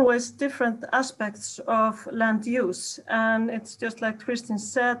are always different aspects of land use, and it's just like Kristin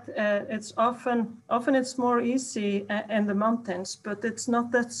said. It's often it's more easy in the mountains, but it's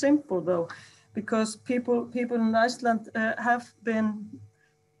not that simple though, because people in Iceland have been,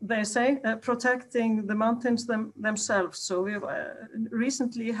 they say, protecting the mountains themselves. So we've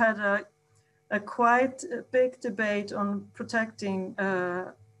recently had a quite big debate on protecting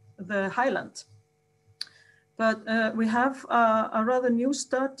the highland. But we have a rather new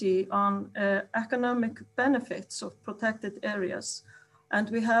study on economic benefits of protected areas. And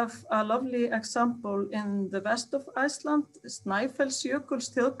we have a lovely example in the west of Iceland,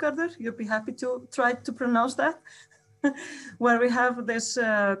 Snæfellsjökulsþjóðgarður. You'll be happy to try to pronounce that, where we have this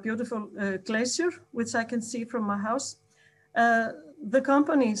beautiful glacier, which I can see from my house. The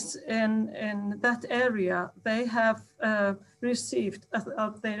companies in that area, they have received,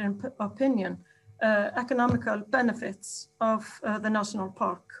 of their opinion, economical benefits of the national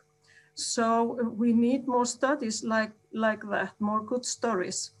park. So we need more studies like that, more good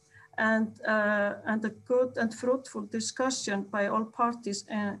stories, and a good and fruitful discussion by all parties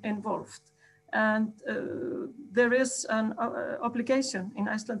involved. And there is an obligation in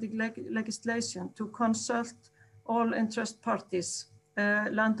Icelandic legislation to consult all interest parties,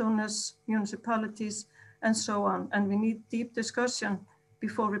 landowners, municipalities, and so on. And we need deep discussion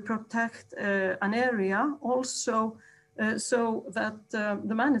before we protect an area, also so that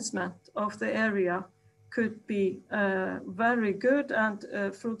the management of the area could be very good and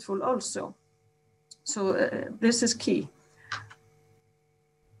fruitful also. So this is key.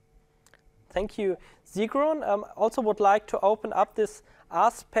 Thank you. Sigrún, also would like to open up this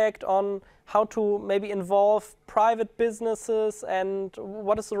aspect on how to maybe involve private businesses and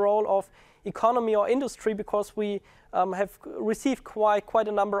what is the role of economy or industry, because we have received quite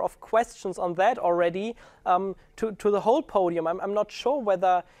a number of questions on that already to the whole podium. I'm not sure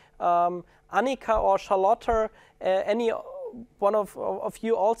whether Annika or Charlotte, any one of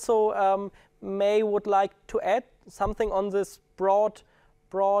you also would like to add something on this broad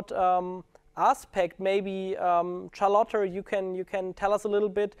aspect. Maybe Charlotte, you can tell us a little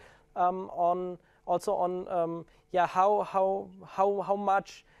bit on how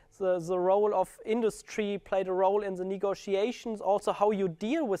much the role of industry played a role in the negotiations, also how you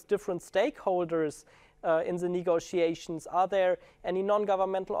deal with different stakeholders in the negotiations. Are there any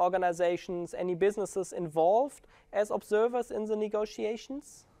non-governmental organizations, any businesses involved as observers in the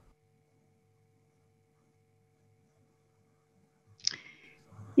negotiations?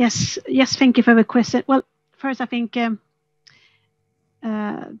 Yes, thank you for the question. Well, first I think the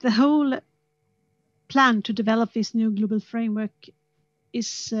whole plan to develop this new global framework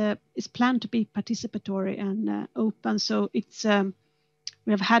is planned to be participatory and open. So it's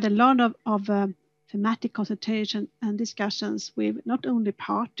we have had a lot of thematic consultation and discussions with not only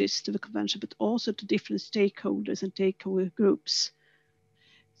parties to the convention, but also to different stakeholders and stakeholder groups.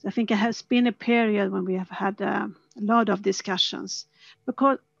 So I think it has been a period when we have had a lot of discussions.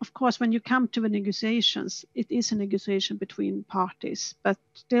 Because, of course, when you come to the negotiations, it is a negotiation between parties, but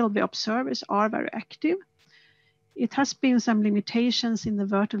still the observers are very active. It has been some limitations in the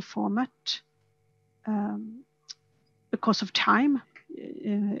virtual format because of time.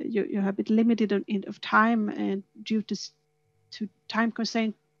 You have been limited of time due to time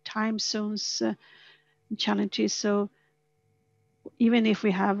constraint, time zones challenges. So even if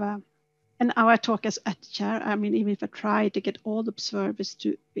we have and our talk as at chair, I mean, even if I try to get all the observers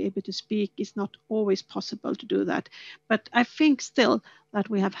to be able to speak, it's not always possible to do that. But I think still that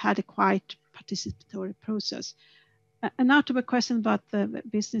we have had a quite participatory process. And now to the question about the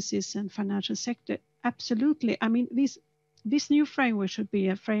businesses and financial sector, absolutely. I mean, this new framework should be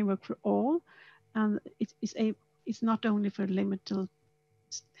a framework for all, and it's not only for limited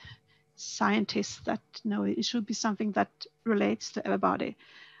scientists that know it should be something that relates to everybody.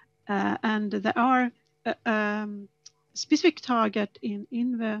 And there are specific target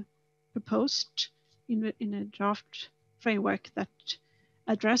in the proposed in a draft framework that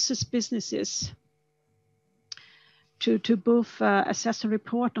addresses businesses to both assess and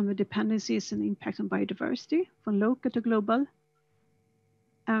report on the dependencies and impact on biodiversity from local to global,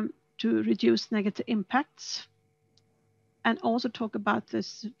 to reduce negative impacts, and also talk about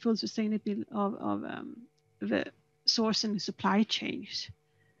this full sustainability of the source and supply chains.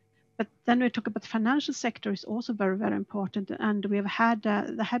 But then we talk about the financial sector is also very, very important. And we have had,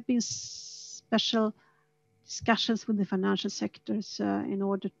 there have been special discussions with the financial sectors in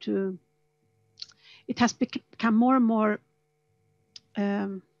order to, it has become more and more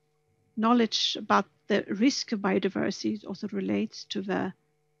knowledge about the risk of biodiversity. It also relates to the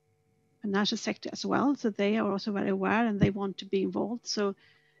financial sector as well. So they are also very aware and they want to be involved. So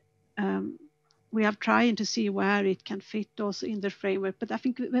we are trying to see where it can fit also in the framework. But I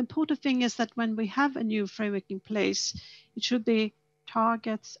think the important thing is that when we have a new framework in place, it should be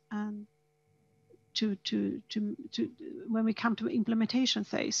targets and to when we come to implementation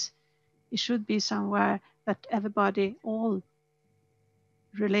phase, it should be somewhere that everybody, all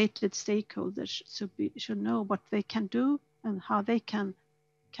related stakeholders should know what they can do and how they can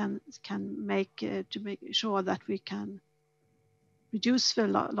make to make sure that we can reduce the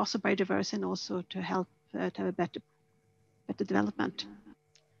loss of biodiversity and also to help to have a better development.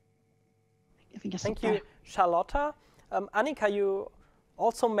 I think Thank you, Charlotte. Annika, you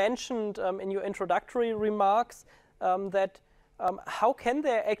also mentioned in your introductory remarks that how can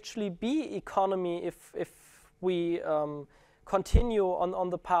there actually be economy if we continue on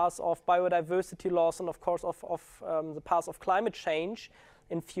the path of biodiversity loss and of course of the path of climate change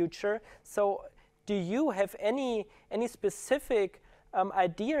in future. So do you have any specific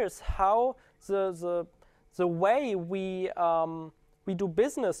ideas how the way we do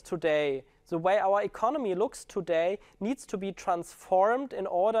business today, the way our economy looks today needs to be transformed in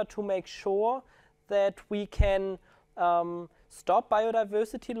order to make sure that we can stop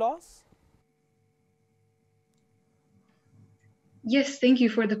biodiversity loss? Yes, thank you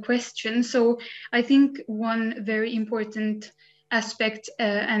for the question. So I think one very important aspect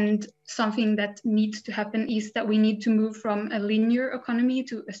and something that needs to happen is that we need to move from a linear economy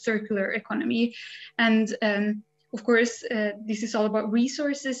to a circular economy. And of course, this is all about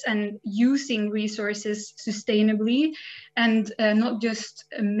resources and using resources sustainably, and not just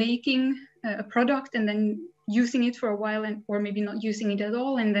making a product and then using it for a while, or maybe not using it at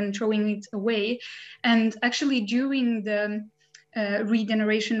all and then throwing it away. And actually during the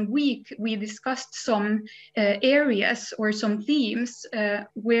Regeneration Week, we discussed some areas or some themes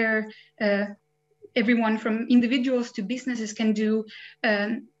where everyone from individuals to businesses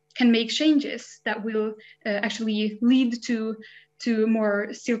can make changes that will actually lead to more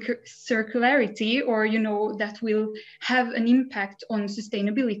circularity, or that will have an impact on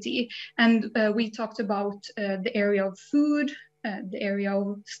sustainability. And we talked about the area of food, the area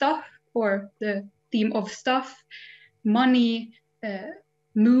of stuff, or the theme of stuff, money,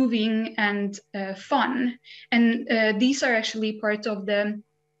 moving, and fun. And these are actually part of the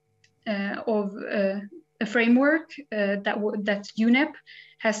a framework that UNEP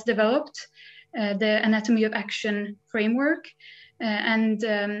has developed, the Anatomy of Action framework. And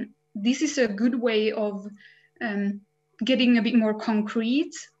this is a good way of getting a bit more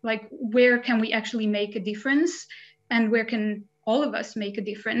concrete, like where can we actually make a difference, and where can all of us make a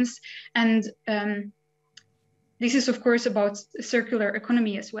difference. And this is, of course, about circular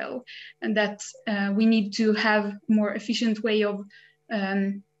economy as well, and that we need to have more efficient way of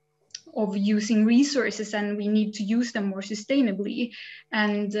using resources, and we need to use them more sustainably,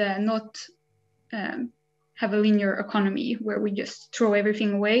 and not have a linear economy where we just throw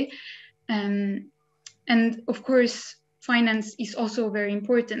everything away. And of course, finance is also very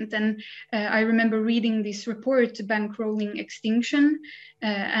important. And I remember reading this report, Bankrolling Extinction,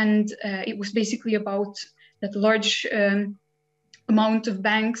 and it was basically about that large amount of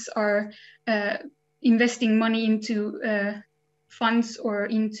banks are investing money into funds or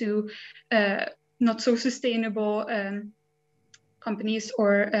into not so sustainable companies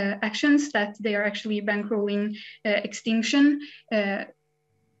or actions, that they are actually bankrolling extinction.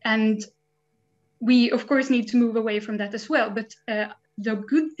 And we, of course, need to move away from that as well. But the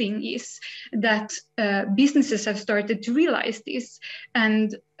good thing is that businesses have started to realize this,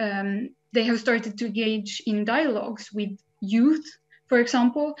 and they have started to engage in dialogues with youth, for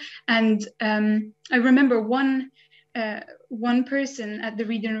example. And I remember one person at the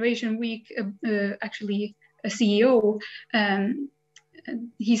Regeneration Week, actually a CEO,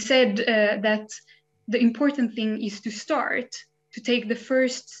 he said that the important thing is to take the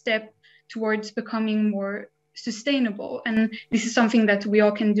first step towards becoming more sustainable. And this is something that we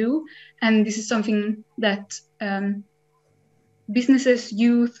all can do. And this is something that businesses,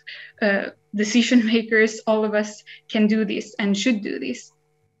 youth, decision makers, all of us can do this and should do this.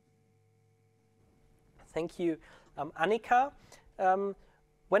 Thank you. Annika,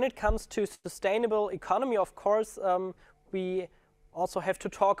 when it comes to sustainable economy, of course, we also have to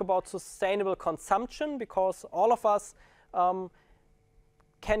talk about sustainable consumption, because all of us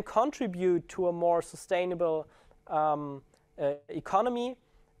can contribute to a more sustainable economy.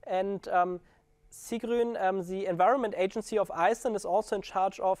 And Sigrún, the Environment Agency of Iceland, is also in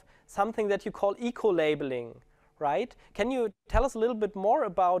charge of something that you call eco-labeling, right? Can you tell us a little bit more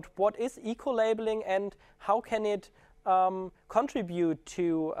about what is eco-labeling and how can it contribute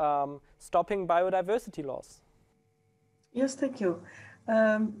to stopping biodiversity loss? Yes, thank you.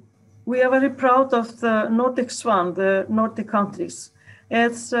 We are very proud of the Nordic swan, the Nordic countries.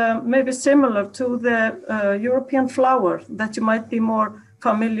 It's maybe similar to the European flower that you might be more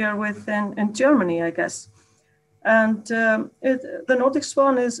familiar with in Germany, I guess. And the Nordic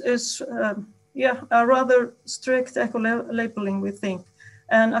swan is a rather strict eco-labeling, we think.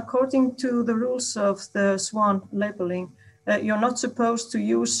 And according to the rules of the swan labeling, you're not supposed to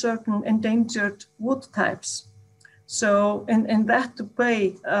use certain endangered wood types. So in that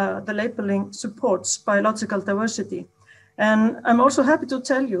way, the labeling supports biological diversity. And I'm also happy to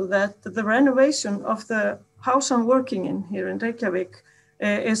tell you that the renovation of the house I'm working in here in Reykjavik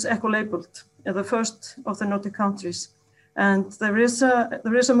is eco-labeled, the first of the Nordic countries. And there is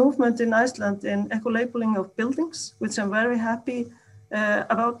a movement in Iceland in eco-labeling of buildings, which I'm very happy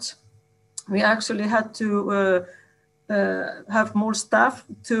about. We actually had to have more staff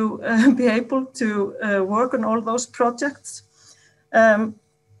to be able to work on all those projects.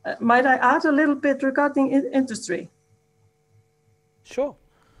 Might I add a little bit regarding industry? Sure.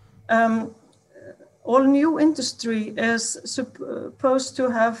 all new industry is supposed to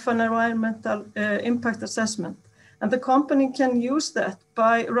have an environmental impact assessment, and the company can use that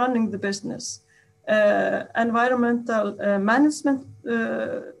by running the business. Environmental management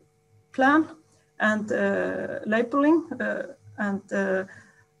plan and labeling and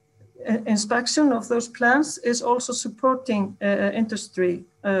inspection of those plans is also supporting industry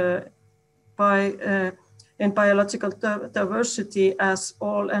in biological diversity as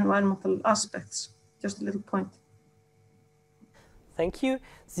all environmental aspects. Just a little point. Thank you.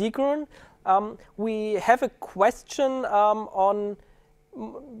 Sigrún, we have a question on,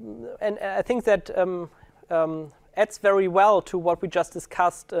 and I think that adds very well to what we just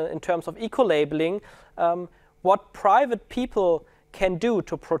discussed in terms of eco-labeling, what private people can do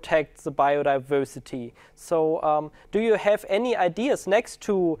to protect the biodiversity. So do you have any ideas next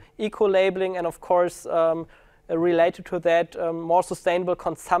to eco-labeling and of course related to that more sustainable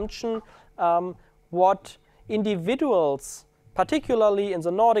consumption, what individuals, particularly in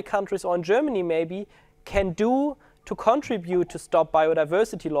the Nordic countries or in Germany maybe, can do to contribute to stop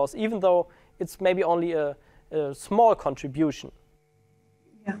biodiversity loss, even though it's maybe only a small contribution?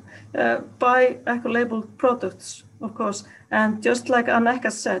 Yeah, buy eco-labeled products, of course. And just like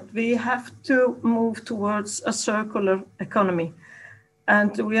Annika said, we have to move towards a circular economy.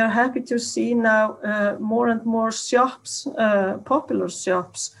 And we are happy to see now more and more shops, popular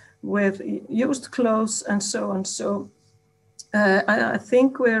shops with used clothes and so on. So I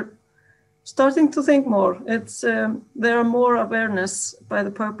think we're starting to think more. There are more awareness by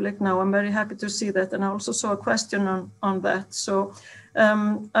the public now. I'm very happy to see that. And I also saw a question on that. So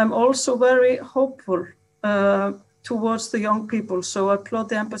I'm also very hopeful towards the young people. So I applaud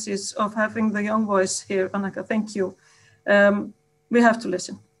the Embassies of having the young voice here. Annika, thank you. We have to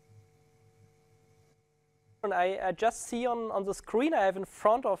listen. I just see on the screen I have in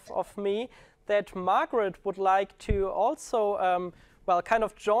front of me that Margrete would like to also well, kind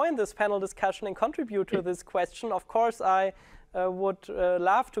of join this panel discussion and contribute to this question. Of course, I would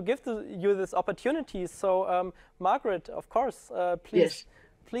love to give you this opportunity. So, Margrete, of course, please, yes.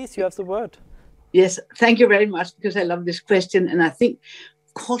 Please, you have the word. Yes, thank you very much, because I love this question. And I think,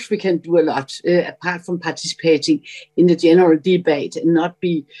 of course, we can do a lot apart from participating in the general debate and not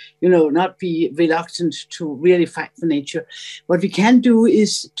be reluctant to really fight for nature. What we can do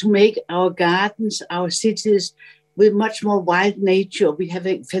is to make our gardens, our cities, with much more wild nature. We have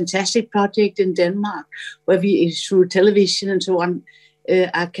a fantastic project in Denmark where we, through television and so on,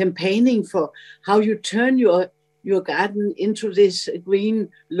 are campaigning for how you turn your garden into this green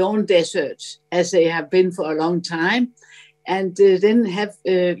lawn desert, as they have been for a long time, and then have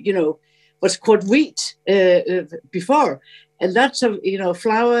what's called wheat before, and lots of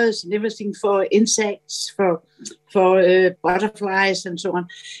flowers and everything for insects, for butterflies and so on.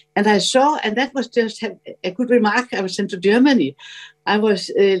 And I saw, and that was just a good remark. I was sent to Germany. I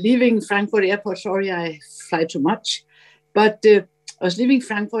was leaving Frankfurt Airport. Sorry, I fly too much, but I was leaving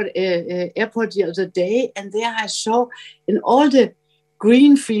Frankfurt Airport the other day, and there I saw in all the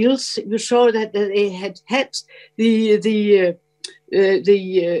green fields, you saw that they had they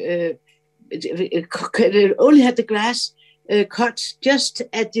only had the grass cut just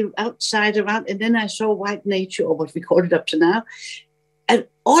at the outside around, and then I saw white nature, or what we call it up to now, and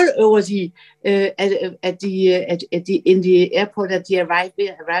all over the in the airport at the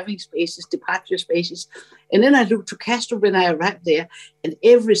arriving spaces, departure spaces, and then I looked to Castro when I arrived there, and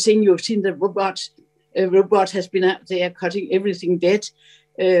everything you've seen, the robot has been out there cutting everything dead,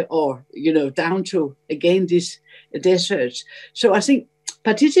 or down to again this deserts. So I think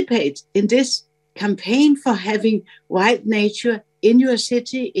participate in this campaign for having wild nature in your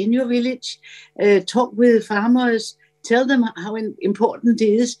city, in your village. Talk with farmers, tell them how important it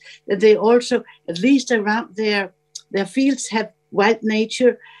is that they also, at least around their fields, have wild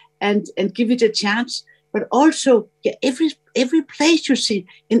nature, and give it a chance. But also, every place you see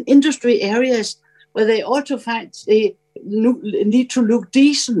in industry areas where they also find they need to look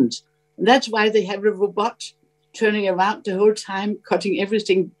decent. And that's why they have a robot turning around the whole time, cutting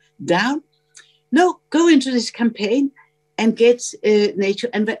everything down. No, go into this campaign and get nature.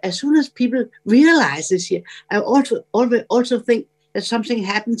 And as soon as people realize this here, I also think that something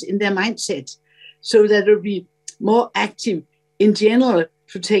happens in their mindset, so that they'll be more active in general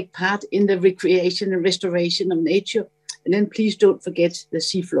to take part in the recreation and restoration of nature. And then please don't forget the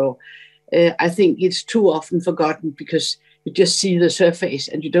seafloor. I think it's too often forgotten, because you just see the surface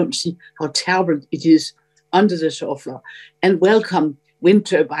and you don't see how terrible it is under the seafloor. And welcome wind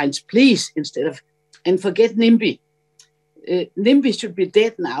turbines, please, and forget NIMBY. NIMBY should be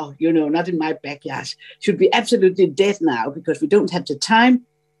dead now, not in my backyard. Should be absolutely dead now, because we don't have the time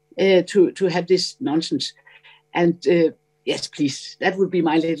to have this nonsense. And yes, please, that would be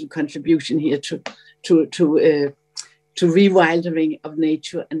my little contribution here to rewilding of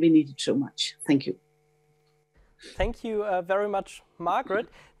nature, and we need it so much. Thank you. Thank you very much, Margrete.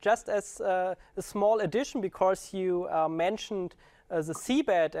 Just as a small addition, because you mentioned the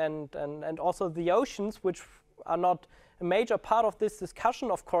seabed and also the oceans, which are not a major part of this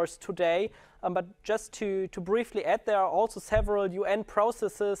discussion, of course, today, but just to briefly add, there are also several UN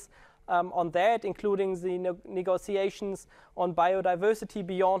processes on that, including the negotiations on biodiversity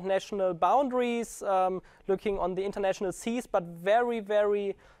beyond national boundaries, looking on the international seas, but very,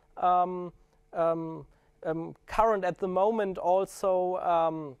 very current at the moment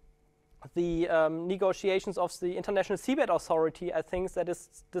also the negotiations of the International Seabed Authority, I think, that is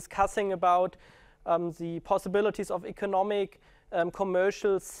discussing about the possibilities of economic,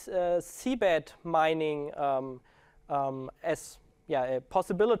 commercial seabed mining as a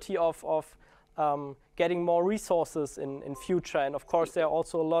possibility of getting more resources in future. And of course, there are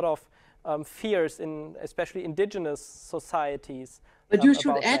also a lot of fears in especially indigenous societies. But you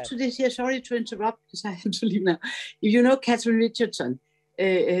should add to this here, sorry to interrupt because I have to leave now. You know Catherine Richardson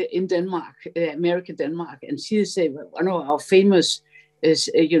in Denmark, American Denmark, and she is one of our famous,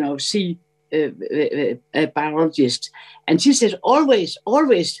 sea biologists. And she says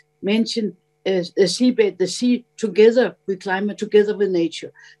always mention the seabed, the sea together with climate, together with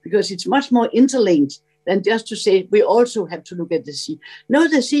nature, because it's much more interlinked than just to say we also have to look at the sea. No,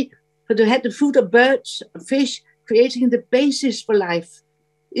 the sea, for to have the food of birds, of fish, creating the basis for life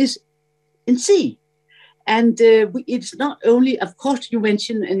is in sea. And it's not only, of course, you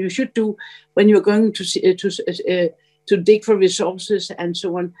mentioned, and you should do when you're going to dig for resources and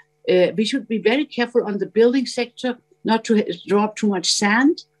so on. We should be very careful on the building sector, not to drop too much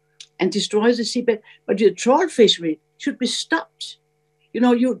sand and destroy the seabed. But the trawl fishery should be stopped.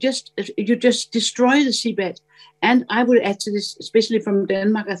 You just destroy the seabed. And I would add to this, especially from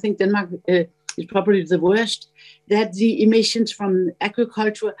Denmark. I think Denmark is probably the worst. That the emissions from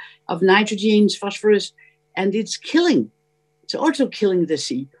agriculture of nitrogens, phosphorus, and it's also killing the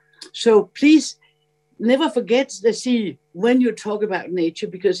sea. So please never forget the sea when you talk about nature,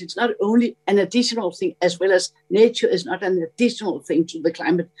 because it's not only an additional thing, as well as nature is not an additional thing to the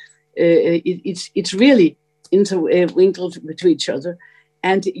climate. It's really intertwined to each other.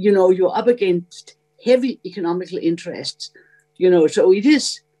 And, you're up against heavy economical interests, so it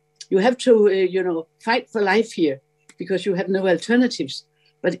is, you have to, fight for life here because you have no alternatives.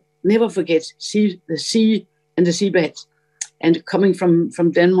 But never forget the sea and the seabed. And coming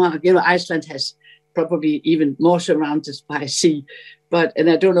from Denmark, Iceland has probably even more surrounded by sea. And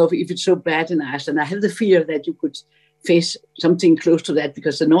I don't know if it's so bad in Iceland. I have the fear that you could face something close to that,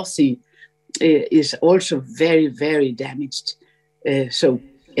 because the North Sea is also very, very damaged. So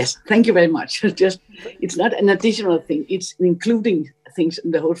yes, thank you very much. It's not an additional thing. It's including things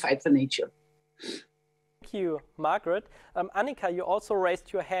in the whole fight for nature. Thank you, Margrete. Annika, you also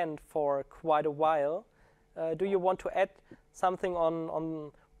raised your hand for quite a while. Do you want to add something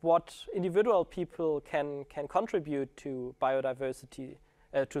on what individual people can contribute to biodiversity,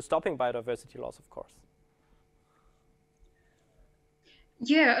 to stopping biodiversity loss, of course?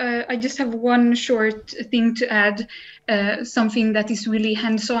 Yeah, I just have one short thing to add, something that is really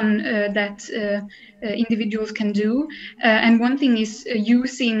hands-on that individuals can do. And one thing is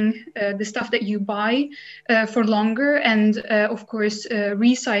using the stuff that you buy for longer, and of course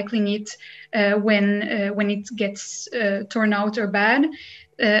recycling it when it gets torn out or bad.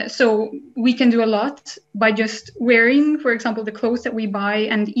 So we can do a lot by just wearing, for example, the clothes that we buy,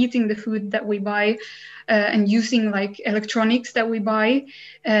 and eating the food that we buy, and using like electronics that we buy,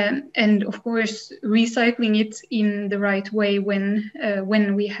 and of course recycling it in the right way when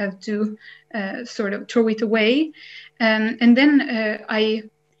we have to sort of throw it away. And then I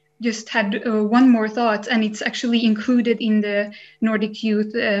just had one more thought, and it's actually included in the Nordic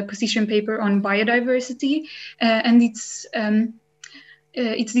Youth position paper on biodiversity, and it's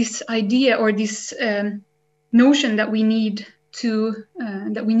this idea, or this notion that we need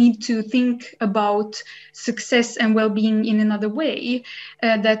to think about success and well-being in another way,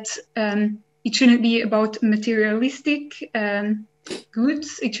 that it shouldn't be about materialistic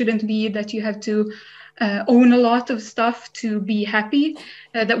goods. It shouldn't be that you have to own a lot of stuff to be happy,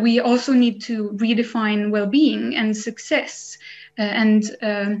 that we also need to redefine well-being and success, and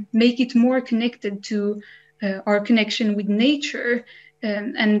make it more connected to our connection with nature,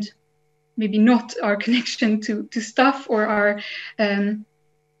 and maybe not our connection to stuff, or our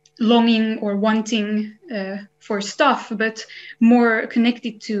longing or wanting for stuff, but more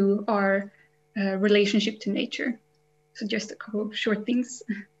connected to our relationship to nature. So just a couple of short things.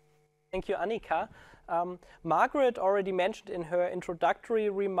 Thank you, Annika. Margrete already mentioned in her introductory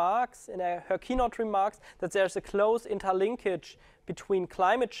remarks, in her keynote remarks, that there's a close interlinkage between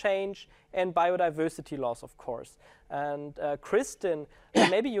climate change and biodiversity loss, of course. And Kristin,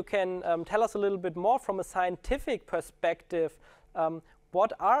 maybe you can tell us a little bit more from a scientific perspective.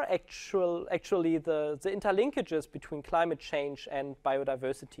 What are actually the interlinkages between climate change and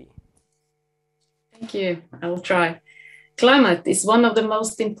biodiversity? Thank you. I will try. Climate is one of the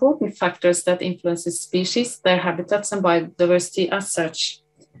most important factors that influences species, their habitats, and biodiversity as such.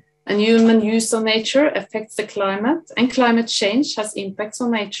 And human use of nature affects the climate, and climate change has impacts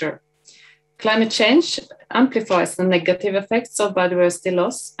on nature. Climate change amplifies the negative effects of biodiversity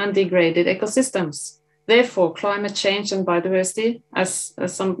loss and degraded ecosystems. Therefore, climate change and biodiversity, as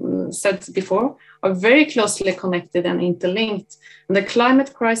some said before, are very closely connected and interlinked. And the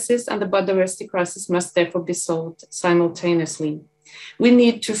climate crisis and the biodiversity crisis must therefore be solved simultaneously. We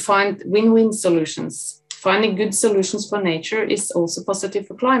need to find win-win solutions. Finding good solutions for nature is also positive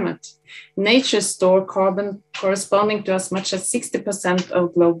for climate. Nature stores carbon corresponding to as much as 60%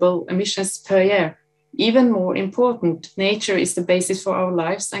 of global emissions per year. Even more important, nature is the basis for our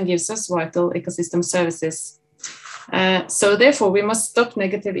lives and gives us vital ecosystem services. So therefore, we must stop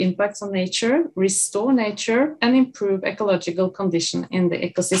negative impacts on nature, restore nature, and improve ecological condition in the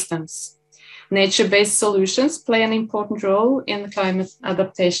ecosystems. Nature-based solutions play an important role in climate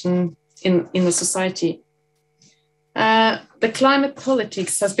adaptation in the society. The climate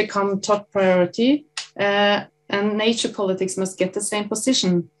politics has become top priority, and nature politics must get the same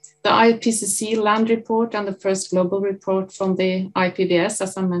position. The IPCC land report and the first global report from the IPBES,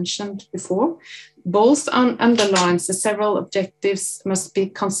 as I mentioned before, both underlines the several objectives must be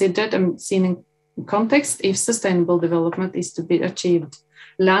considered and seen in context if sustainable development is to be achieved.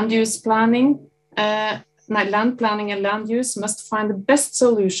 Land planning and land use must find the best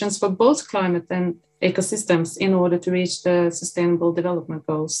solutions for both climate and ecosystems in order to reach the sustainable development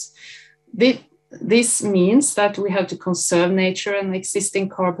goals. This means that we have to conserve nature and existing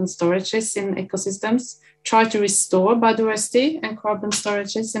carbon storages in ecosystems, try to restore biodiversity and carbon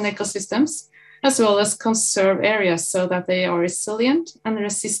storages in ecosystems, as well as conserve areas so that they are resilient and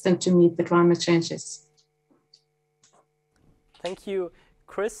resistant to meet the climate changes. Thank you,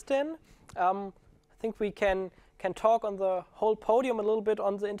 Kristin. I think we can talk on the whole podium a little bit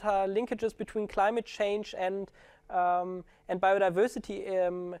on the interlinkages between climate change and biodiversity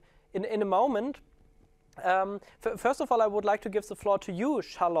in a moment. First of all, I would like to give the floor to you,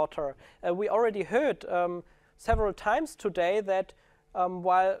 Charlotte. We already heard several times today that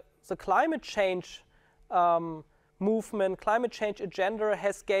while the climate change movement, climate change agenda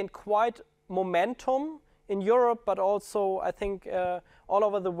has gained quite momentum in Europe, but also I think all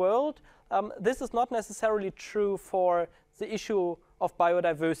over the world, this is not necessarily true for the issue of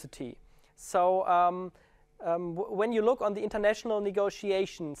biodiversity. So when you look on the international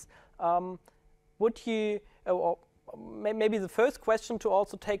negotiations, would you, or maybe the first question, to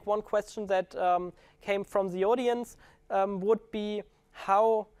also take one question that came from the audience, would be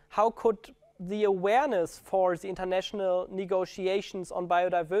how could the awareness for the international negotiations on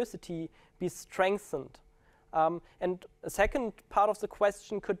biodiversity be strengthened? And a second part of the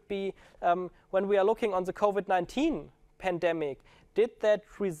question could be, when we are looking on the COVID-19 pandemic, did that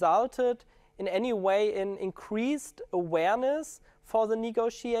resulted in any way in increased awareness for the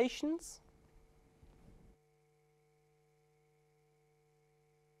negotiations?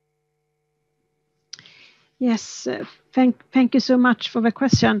 Yes, thank you so much for the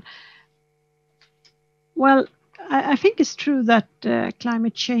question. Well, I think it's true that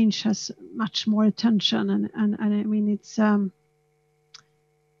climate change has much more attention, and I mean it's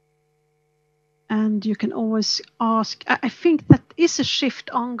and you can always ask. I think that is a shift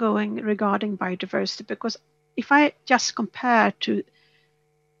ongoing regarding biodiversity, because if I just compare to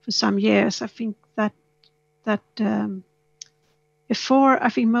for some years, I think that before, I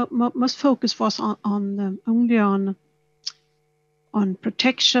think most focus was on only on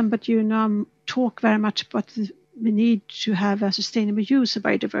protection, but you now talk very much about the need to have a sustainable use of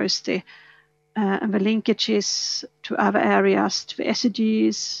biodiversity and the linkages to other areas, to the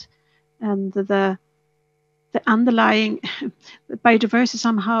SDGs, and the underlying biodiversity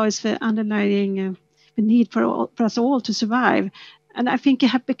somehow is the underlying the need for us all to survive. And I think it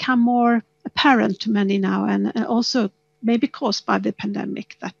has become more apparent to many now, and also maybe caused by the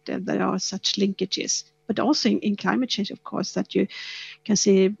pandemic, that there are such linkages, but also in climate change, of course, that you can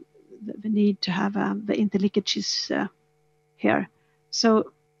see the need to have the interlinkages here.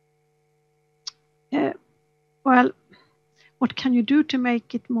 So, well, what can you do to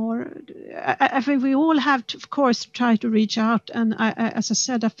make it more? I think we all have to, of course, try to reach out. And as I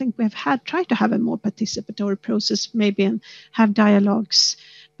said, I think we have tried to have a more participatory process, maybe, and have dialogues.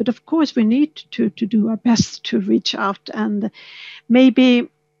 But of course, we need to do our best to reach out and maybe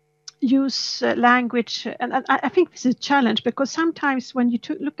use language. And I think this is a challenge, because sometimes when you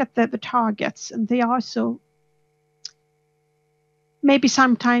look at the targets, and they are so, maybe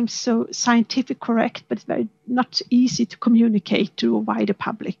sometimes so scientific correct, but it's very not easy to communicate to a wider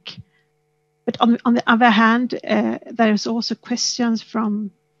public. But on the other hand, there's also questions from,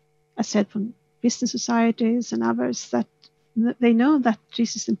 I said, from business societies and others, that they know that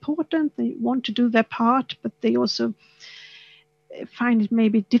this is important. They want to do their part, but they also find it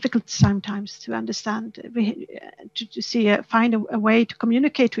maybe difficult sometimes to understand, to find a way to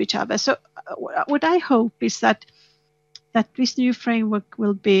communicate to each other. So what I hope is that this new framework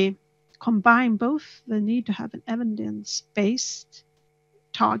will combine both the need to have an evidence-based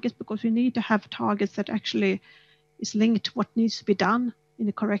target, because we need to have targets that actually is linked to what needs to be done in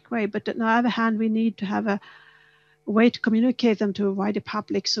a correct way. But on the other hand, we need to have a way to communicate them to a wider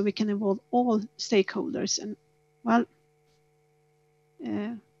public, so we can involve all stakeholders. And well,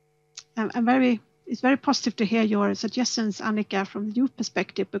 it's very positive to hear your suggestions, Annika, from the youth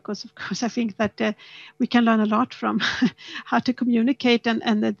perspective, because of course I think that we can learn a lot from how to communicate and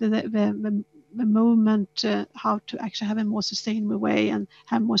the movement, how to actually have a more sustainable way and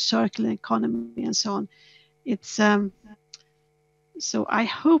have more circular economy and so on. It's so I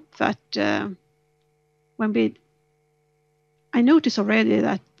hope that I notice already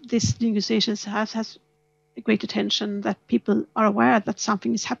that this negotiations has a great attention, that people are aware that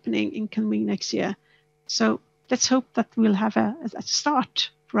something is happening in coming next year. So let's hope that we'll have a start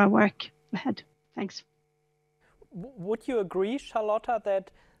for our work ahead. Thanks. Would you agree, Charlotta,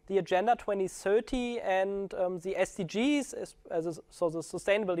 that the Agenda 2030 and the SDGs, so the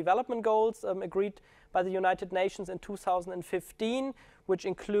Sustainable Development Goals agreed by the United Nations in 2015, which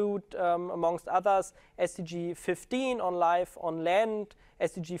include, amongst others, SDG 15 on life on land,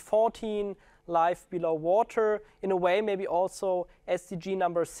 SDG 14, life below water, in a way maybe also SDG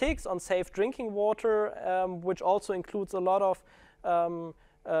number 6 on safe drinking water, which also includes a lot of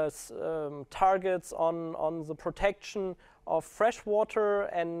targets on the protection of freshwater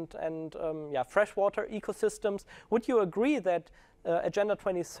and freshwater ecosystems. Would you agree that Agenda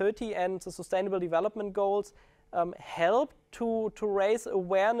 2030 and the Sustainable Development Goals help to raise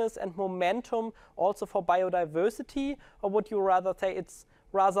awareness and momentum also for biodiversity, or would you rather say it's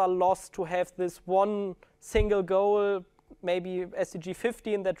rather lost to have this one single goal, maybe SDG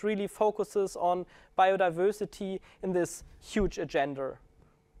 15, that really focuses on biodiversity in this huge agenda?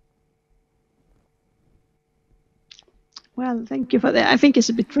 Well, thank you for that. I think it's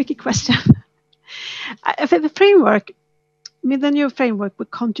a bit tricky question. I think the framework, the new framework will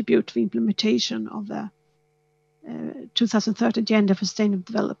contribute to the implementation of the 2030 Agenda for Sustainable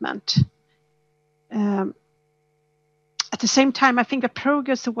Development. At the same time, I think the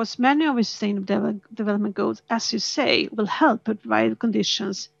progress towards many of the Sustainable Development Goals, as you say, will help provide the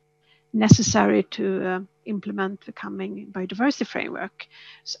conditions necessary to implement the coming biodiversity framework.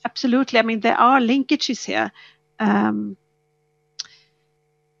 So absolutely, there are linkages here.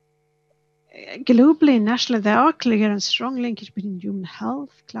 Globally and nationally, there are clear and strong linkages between human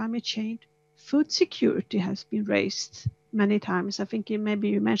health, climate change, food security has been raised many times. I think maybe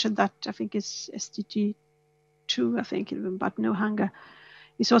you mentioned that. I think it's SDG 2, I think, but no hunger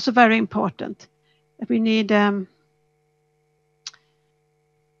is also very important. We need, and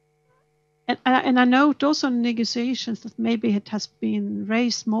I note also in negotiations that maybe it has been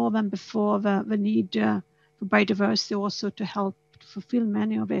raised more than before, the need for biodiversity also to help to fulfill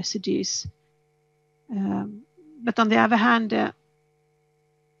many of the SDGs. But on the other hand,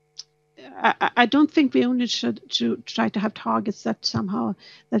 I don't think we only should try to have targets that somehow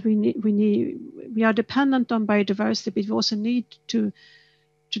that we are dependent on biodiversity, but we also need to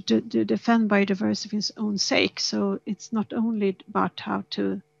defend biodiversity for its own sake. So it's not only about how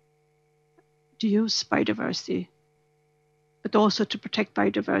to use biodiversity, but also to protect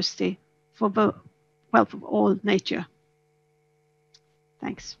biodiversity for all nature.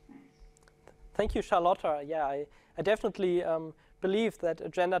 Thanks. Thank you, Charlotta. Yeah, I definitely believe that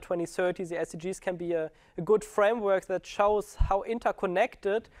Agenda 2030, the SDGs, can be a good framework that shows how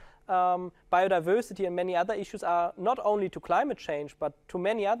interconnected biodiversity and many other issues are, not only to climate change, but to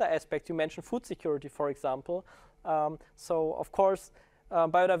many other aspects. You mentioned food security, for example. So, of course,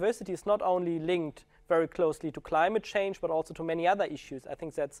 biodiversity is not only linked very closely to climate change, but also to many other issues. I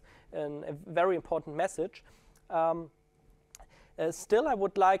think that's a very important message. Still, I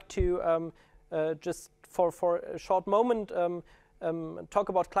would like to just for a short moment talk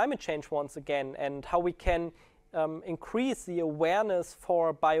about climate change once again and how we can increase the awareness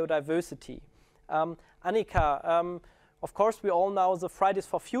for biodiversity. Annika, of course we all know the Fridays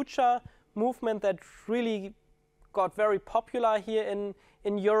for Future movement that really got very popular here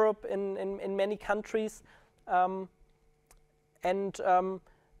in Europe, in many countries.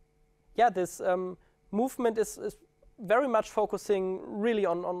 This movement is very much focusing really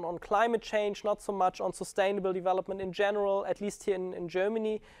on climate change, not so much on sustainable development in general, at least here in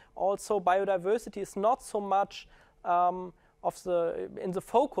Germany. Also, biodiversity is not so much in the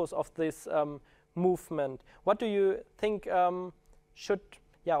focus of this movement. What do you think has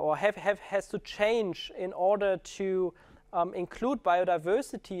to change in order to include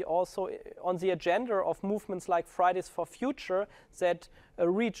biodiversity also on the agenda of movements like Fridays for Future that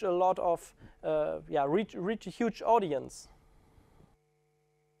reach a lot of reach a huge audience?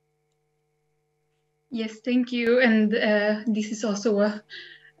 Yes, thank you. And this is also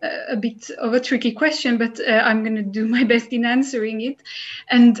a bit of a tricky question, but I'm going to do my best in answering it.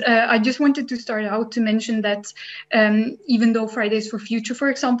 And I just wanted to start out to mention that even though Fridays for Future, for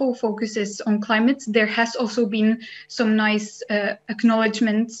example, focuses on climate, there has also been some nice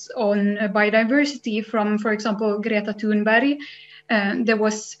acknowledgements on biodiversity from, for example, Greta Thunberg. There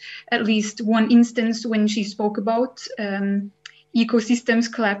was at least one instance when she spoke about ecosystems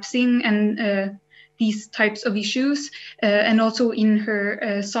collapsing and these types of issues, and also in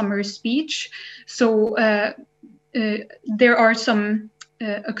her summer speech. So there are some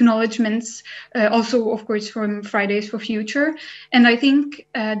acknowledgements also, of course, from Fridays for Future. And I think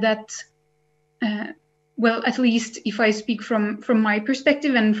that, well, at least if I speak from my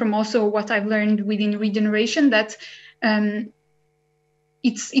perspective and from also what I've learned within regeneration, that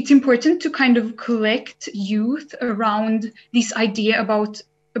it's important to kind of collect youth around this idea about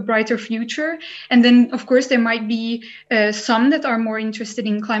a brighter future. And then, of course, there might be some that are more interested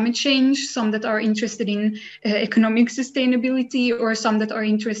in climate change, some that are interested in economic sustainability, or some that are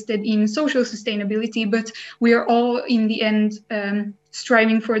interested in social sustainability. But we are all, in the end,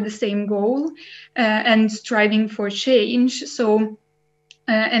 striving for the same goal and striving for change. So,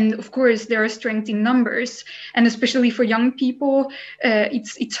 and of course, there are strength in numbers, and especially for young people,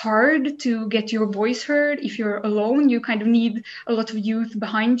 it's hard to get your voice heard. If you're alone, you kind of need a lot of youth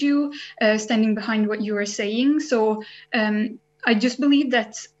behind you, standing behind what you are saying. So I just believe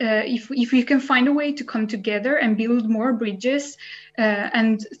that if we can find a way to come together and build more bridges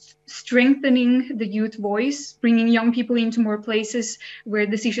and strengthening the youth voice, bringing young people into more places where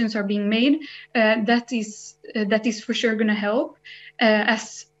decisions are being made, that is for sure going to help.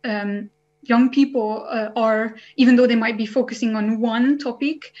 As young people are, even though they might be focusing on one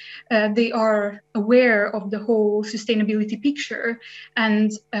topic, they are aware of the whole sustainability picture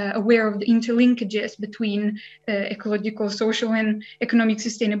and aware of the interlinkages between ecological, social, and economic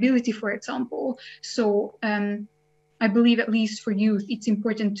sustainability, for example. So I believe, at least for youth, it's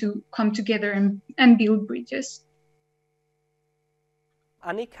important to come together and build bridges.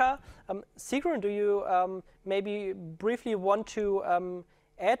 Annika, Sigrún, do you maybe briefly want to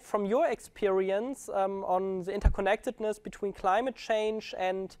add from your experience on the interconnectedness between climate change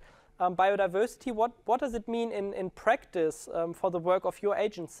and biodiversity? What does it mean in practice for the work of your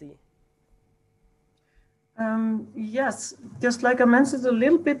agency? Yes, just like I mentioned a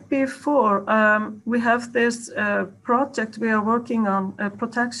little bit before, we have this project we are working on,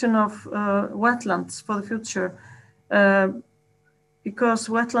 protection of wetlands for the future. Because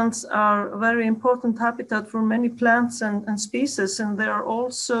wetlands are a very important habitat for many plants and species, and there are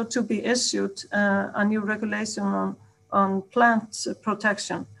also to be issued a new regulation on plant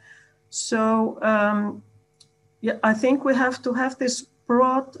protection. So yeah, I think we have to have this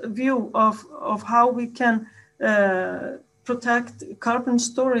broad view of how we can protect carbon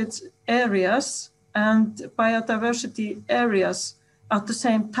storage areas and biodiversity areas at the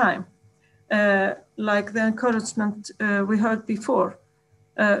same time. Like the encouragement we heard before,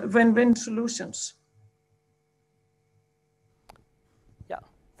 win-win solutions. Yeah,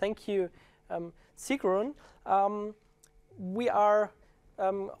 thank you, Sigrún. We are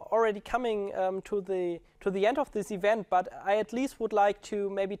already coming to the end of this event, but I at least would like to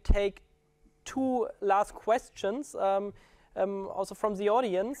maybe take two last questions, also from the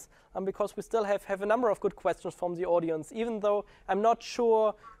audience, because we still have a number of good questions from the audience, even though I'm not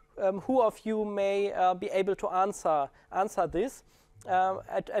sure who of you may be able to answer this.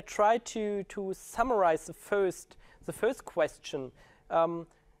 I try to summarize the first question,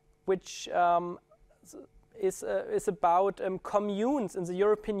 which is about communes in the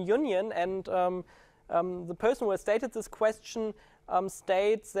European Union, and the person who has stated this question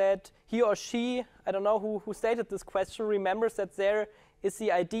states that he or she, I don't know who stated this question, remembers that there is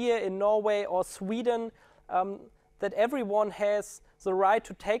the idea in Norway or Sweden that everyone has the right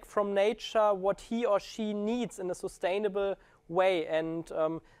to take from nature what he or she needs in a sustainable way, and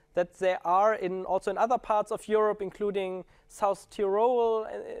that there are also in other parts of Europe, including South Tyrol,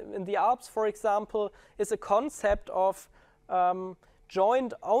 in the Alps, for example, is a concept of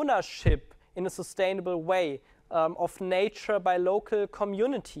joint ownership in a sustainable way of nature by local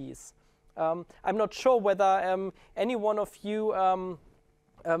communities. I'm not sure whether any one of you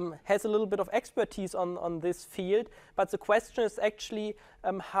has a little bit of expertise on this field, but the question is actually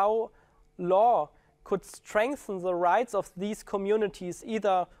how law could strengthen the rights of these communities,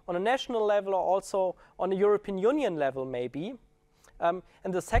 either on a national level or also on a European Union level, maybe. And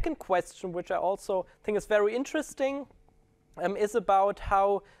the second question, which I also think is very interesting, is about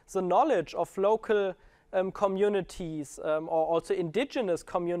how the knowledge of local communities or also indigenous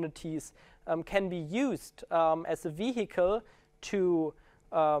communities can be used as a vehicle to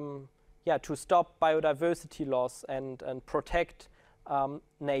stop biodiversity loss and protect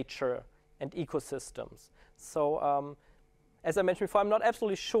nature and ecosystems. So as I mentioned before, I'm not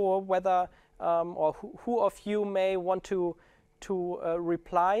absolutely sure whether or who of you may want to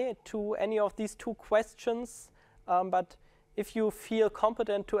reply to any of these two questions, but if you feel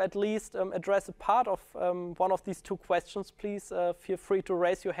competent to at least address a part of one of these two questions, please feel free to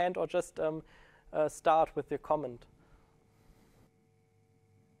raise your hand or just start with your comment.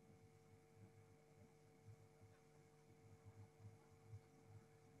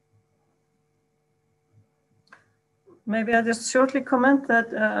 Maybe I just shortly comment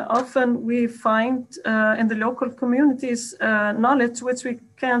that often we find in the local communities knowledge which we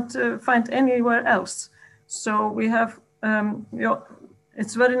can't find anywhere else. So we have,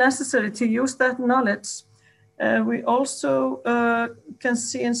 it's very necessary to use that knowledge. We also can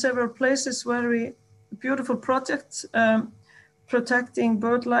see in several places very beautiful projects protecting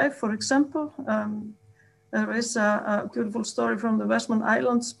bird life, for example. There is a beautiful story from the Westman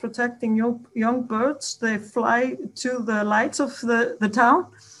Islands protecting young birds. They fly to the lights of the town,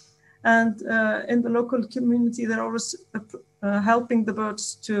 and in the local community, they're always helping the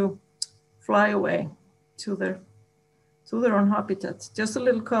birds to fly away to their own habitat. Just a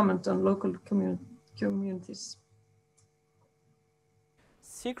little comment on local communities.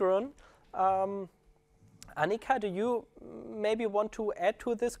 Sigrún, Annika, do you maybe want to add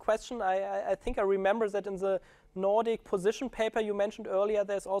to this question? I think I remember that in the Nordic position paper you mentioned earlier,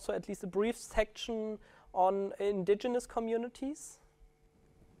 there's also at least a brief section on indigenous communities.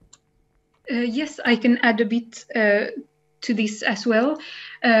 Yes, I can add a bit to this as well.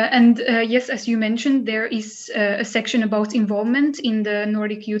 Yes, as you mentioned, there is a section about involvement in the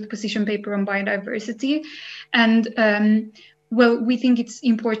Nordic Youth position paper on biodiversity. And well, we think it's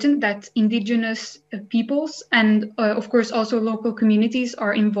important that indigenous peoples and of course also local communities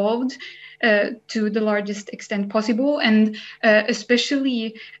are involved to the largest extent possible, and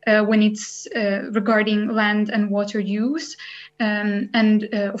especially when it's regarding land and water use, and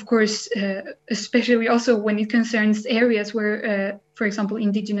of course especially also when it concerns areas where for example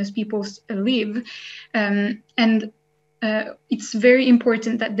indigenous peoples live, and it's very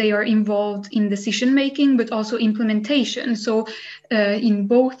important that they are involved in decision making, but also implementation. So in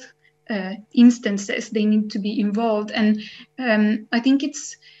both instances, they need to be involved. And I think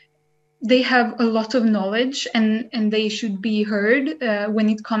they have a lot of knowledge, and they should be heard when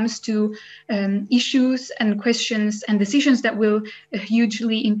it comes to issues and questions and decisions that will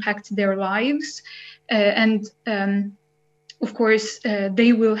hugely impact their lives. Of course,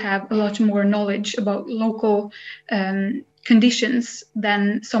 they will have a lot more knowledge about local conditions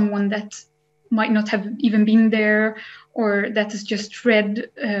than someone that might not have even been there or that has just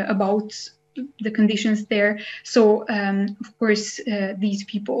read about the conditions there. So, of course, these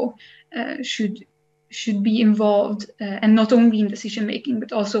people should be involved, and not only in decision making,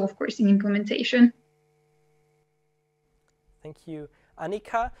 but also, of course, in implementation. Thank you,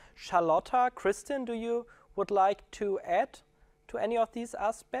 Annika. Charlotta, Kristin, would like to add to any of these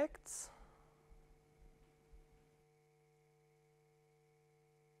aspects?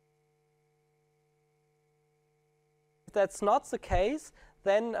 If that's not the case,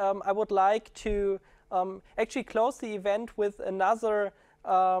 then I would like to actually close the event with another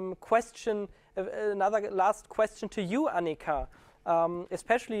question, another last question to you, Annika,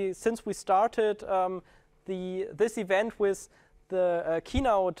 especially since we started this event with the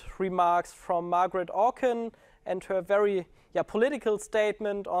keynote remarks from Margrete Auken and her very political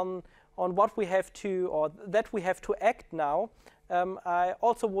statement on what we have to, or that we have to act now. I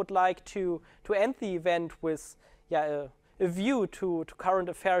also would like to end the event with a view to current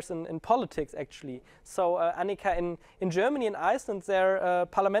affairs in politics, actually. So, Annika, in Germany and Iceland, there are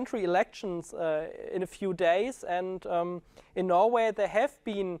parliamentary elections in a few days, and in Norway there have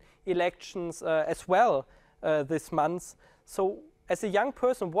been elections as well this month. So, as a young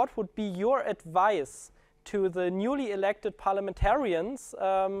person, what would be your advice to the newly elected parliamentarians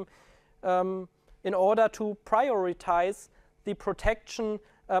in order to prioritize the protection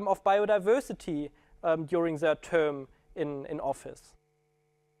of biodiversity during their term in office?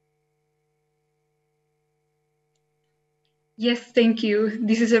 Yes, thank you.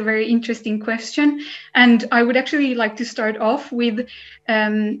 This is a very interesting question, and I would actually like to start off with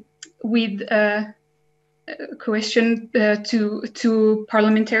a question to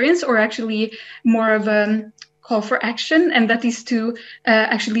parliamentarians, or actually more of a call for action, and that is to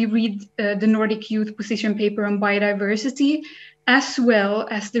actually read the Nordic Youth position paper on biodiversity, as well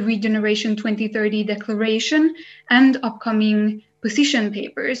as the Regeneration 2030 Declaration and upcoming position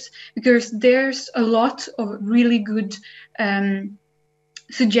papers, because there's a lot of really good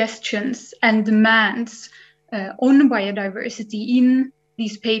suggestions and demands on biodiversity in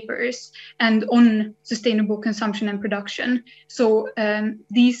these papers and on sustainable consumption and production. So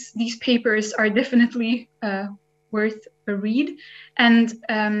these papers are definitely worth a read. And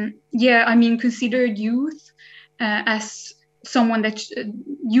yeah, I mean, consider youth as someone that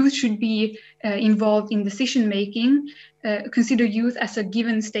youth should be involved in decision making. Consider youth as a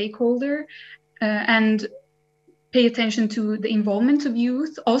given stakeholder and pay attention to the involvement of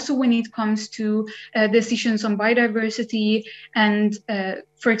youth, also when it comes to decisions on biodiversity and,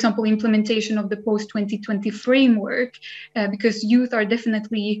 for example, implementation of the post-2020 framework, because youth are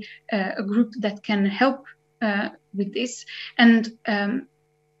definitely a group that can help with this. And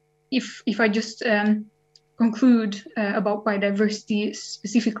if I just conclude about biodiversity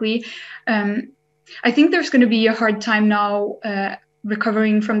specifically, I think there's going to be a hard time now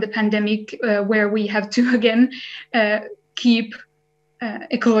recovering from the pandemic, where we have to again keep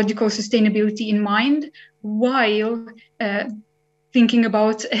ecological sustainability in mind while thinking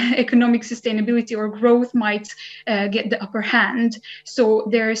about economic sustainability or growth might get the upper hand. So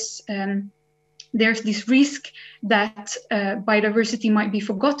there's this risk that biodiversity might be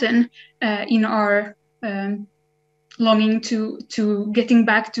forgotten in our longing to getting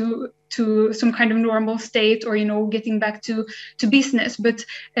back to some kind of normal state, or, you know, getting back to business. But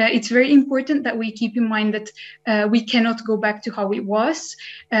it's very important that we keep in mind that we cannot go back to how it was.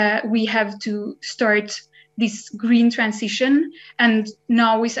 We have to start this green transition, and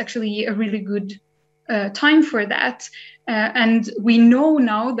now is actually a really good time for that. And we know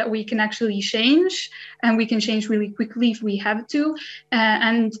now that we can actually change, and we can change really quickly if we have to.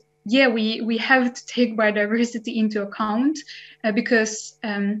 And yeah, we have to take biodiversity into account because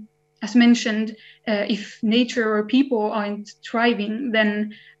as mentioned, if nature or people aren't thriving,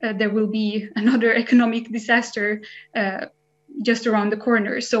 then there will be another economic disaster just around the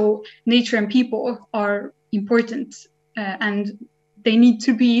corner. So nature and people are important, and they need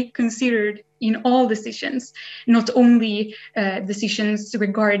to be considered in all decisions, not only decisions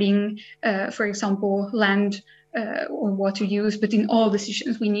regarding, for example, land or water use, but in all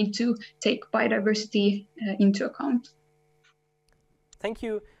decisions we need to take biodiversity into account. Thank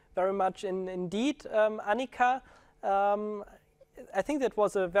you very much indeed, Annika. I think that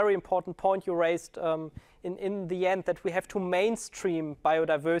was a very important point you raised in the end, that we have to mainstream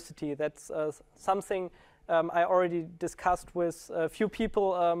biodiversity. That's something I already discussed with a few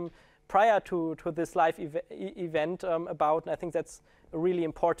people prior to this live event about, and I think that's a really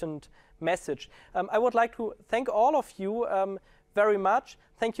important message. I would like to thank all of you very much.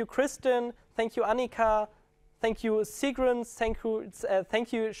 Thank you, Kristin. Thank you, Annika. Thank you, Sigrún.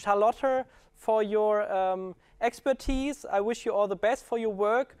 Thank you, Charlotte, for your expertise. I wish you all the best for your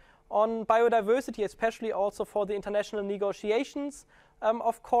work on biodiversity, especially also for the international negotiations,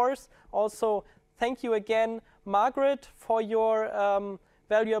 of course. Also, thank you again, Margrete, for your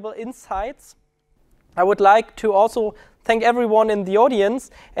valuable insights. I would like to also thank everyone in the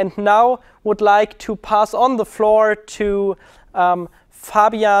audience, and now would like to pass on the floor to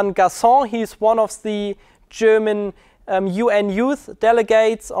Fabian Gasson. He's one of the German UN youth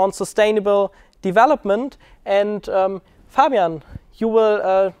delegates on sustainable development. And Fabian, you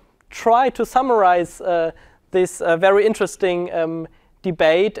will try to summarize this very interesting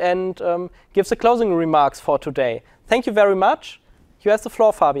debate and give the closing remarks for today. Thank you very much. You have the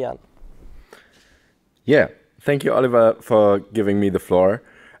floor, Fabian. Yeah, thank you, Oliver, for giving me the floor,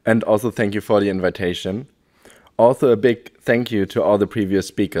 and also thank you for the invitation. Also a big thank you to all the previous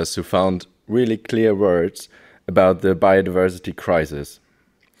speakers who found really clear words about the biodiversity crisis.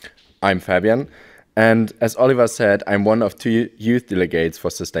 I'm Fabian, And as Oliver said, I'm one of 2 youth delegates for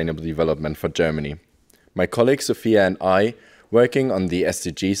sustainable development for Germany. My colleague Sophia and I working on the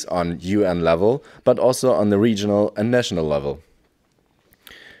SDGs on UN level, but also on the regional and national level.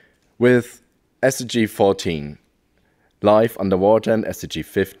 With SDG 14, life underwater, and SDG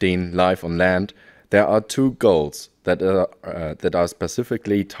 15, life on land, there are 2 goals that are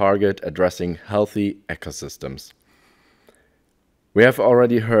specifically target addressing healthy ecosystems. We have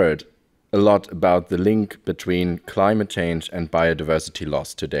already heard a lot about the link between climate change and biodiversity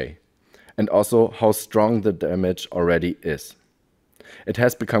loss today, and also how strong the damage already is. It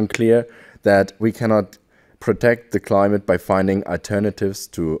has become clear that we cannot protect the climate by finding alternatives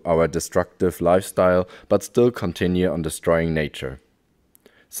to our destructive lifestyle, but still continue on destroying nature.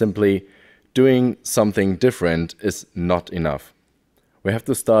 Simply doing something different is not enough. We have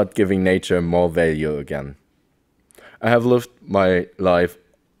to start giving nature more value again. I have lived my life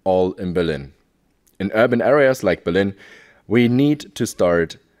all in Berlin. In urban areas like Berlin, we need to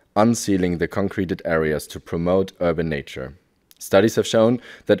start unsealing the concreted areas to promote urban nature. Studies have shown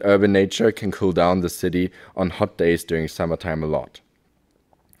that urban nature can cool down the city on hot days during summertime a lot.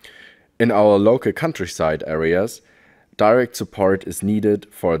 In our local countryside areas, direct support is needed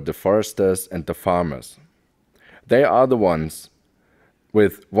for the foresters and the farmers. They are the ones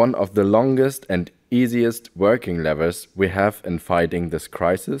with one of the longest and easiest working levers we have in fighting this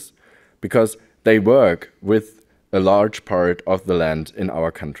crisis, because they work with a large part of the land in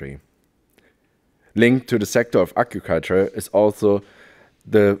our country. Linked to the sector of agriculture is also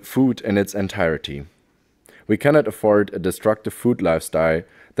the food in its entirety. We cannot afford a destructive food lifestyle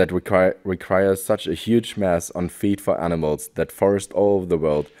that requires such a huge mass on feed for animals that forests all over the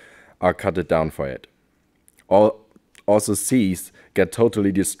world are cut down for it. Also seas get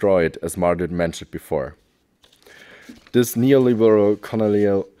totally destroyed, as Margrete mentioned before. This neoliberal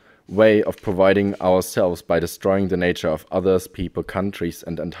colonial way of providing ourselves by destroying the nature of others, people, countries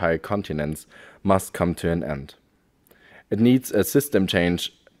and entire continents must come to an end. It needs a system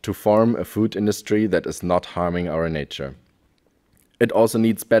change to form a food industry that is not harming our nature. It also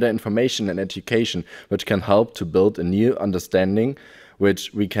needs better information and education, which can help to build a new understanding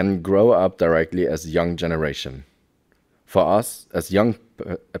which we can grow up directly as a young generation. For us, as young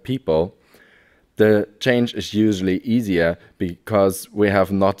people, the change is usually easier because we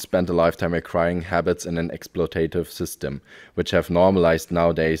have not spent a lifetime acquiring habits in an exploitative system, which have normalized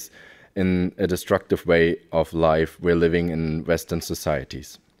nowadays in a destructive way of life we're living in Western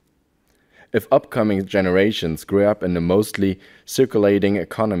societies. If upcoming generations grew up in a mostly circulating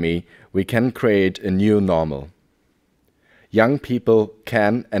economy, we can create a new normal. Young people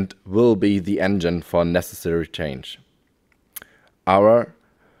can and will be the engine for necessary change. Our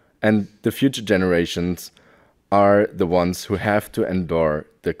and the future generations are the ones who have to endure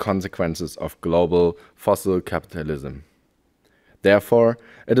the consequences of global fossil capitalism. Therefore,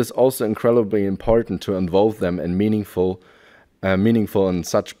 it is also incredibly important to involve them in meaningful in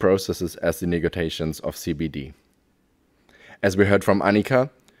such processes as the negotiations of CBD. As we heard from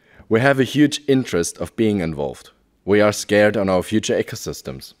Annika, we have a huge interest of being involved. We are scared on our future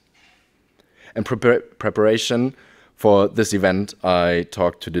ecosystems. In preparation for this event, I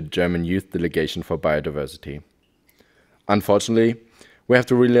talked to the German youth delegation for biodiversity. Unfortunately, we have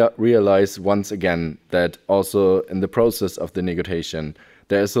to realize once again that also in the process of the negotiation,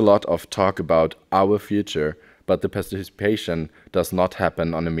 there is a lot of talk about our future, but the participation does not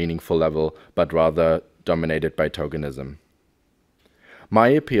happen on a meaningful level, but rather dominated by tokenism. My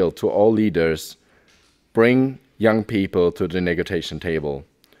appeal to all leaders: bring young people to the negotiation table.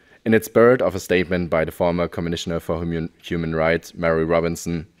 In its spirit of a statement by the former Commissioner for Human Rights, Mary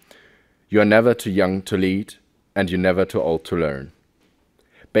Robinson, "You are never too young to lead, and you're never too old to learn."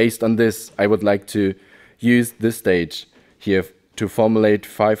 Based on this, I would like to use this stage here to formulate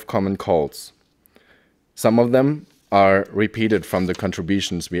 5 common calls. Some of them are repeated from the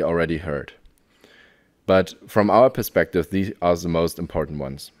contributions we already heard. But from our perspective, these are the most important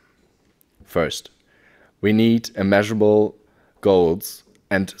ones. First, we need measurable goals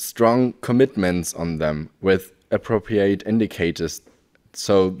and strong commitments on them with appropriate indicators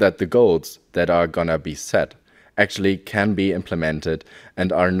so that the goals that are gonna be set actually can be implemented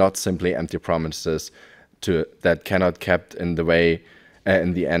and are not simply empty promises that cannot kept in the way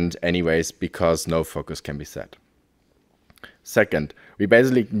in the end anyways, because no focus can be set. Second, we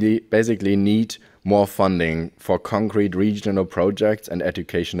basically need more funding for concrete regional projects and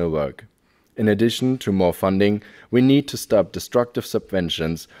educational work. In addition to more funding, we need to stop destructive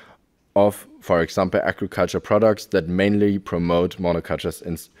subventions of, for example, agriculture products that mainly promote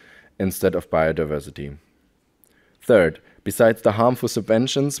monocultures instead of biodiversity. Third, besides the harmful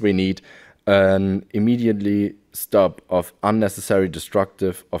subventions, we need an immediately stop of unnecessary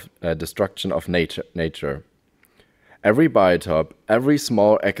destruction of nature. Every biotope, every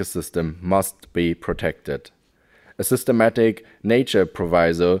small ecosystem must be protected. A systematic nature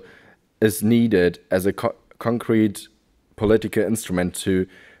proviso is needed as a concrete political instrument to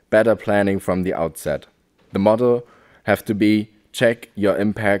better planning from the outset. The motto have to be check your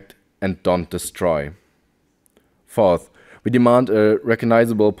impact and don't destroy. Fourth, we demand a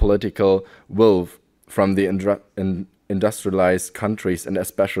recognizable political will from the industrialized countries and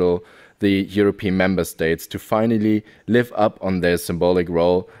especially the European member states to finally live up on their symbolic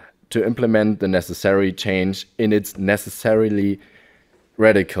role to implement the necessary change in its necessarily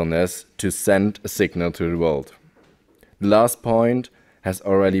radicalness to send a signal to the world. The last point has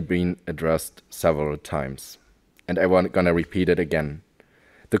already been addressed several times, and I'm gonna repeat it again.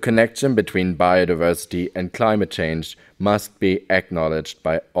 The connection between biodiversity and climate change must be acknowledged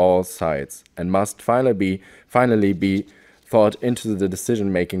by all sides and must finally be thought into the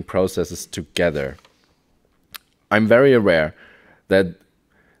decision-making processes together. I'm very aware that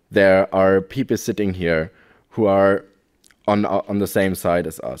there are people sitting here who are on the same side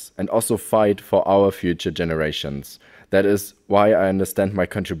as us and also fight for our future generations. That is why I understand my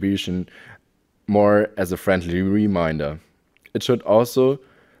contribution more as a friendly reminder. It should also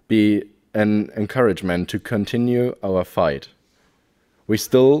be an encouragement to continue our fight. We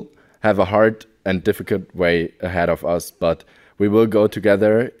still have a hard and difficult way ahead of us, but we will go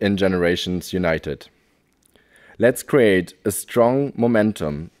together in generations united. Let's create a strong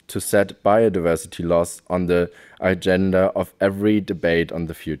momentum to set biodiversity loss on the agenda of every debate on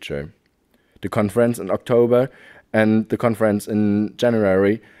the future. The conference in October and the conference in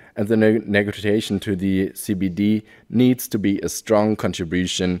January and the negotiation to the CBD needs to be a strong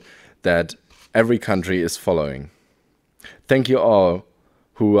contribution that every country is following. Thank you all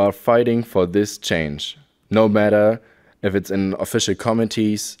who are fighting for this change, no matter if it's in official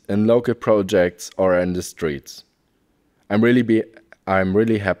committees, in local projects, or in the streets. I'm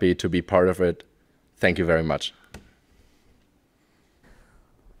really happy to be part of it. Thank you very much.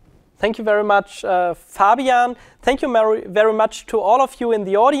 Thank you very much, Fabian. Thank you very much to all of you in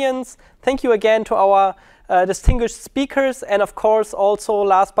the audience. Thank you again to our distinguished speakers. And of course, also,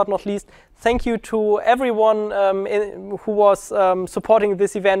 last but not least, thank you to everyone who was supporting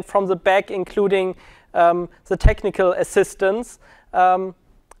this event from the back, including the technical assistants.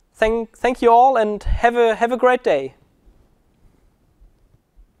 Thank you all and have a great day.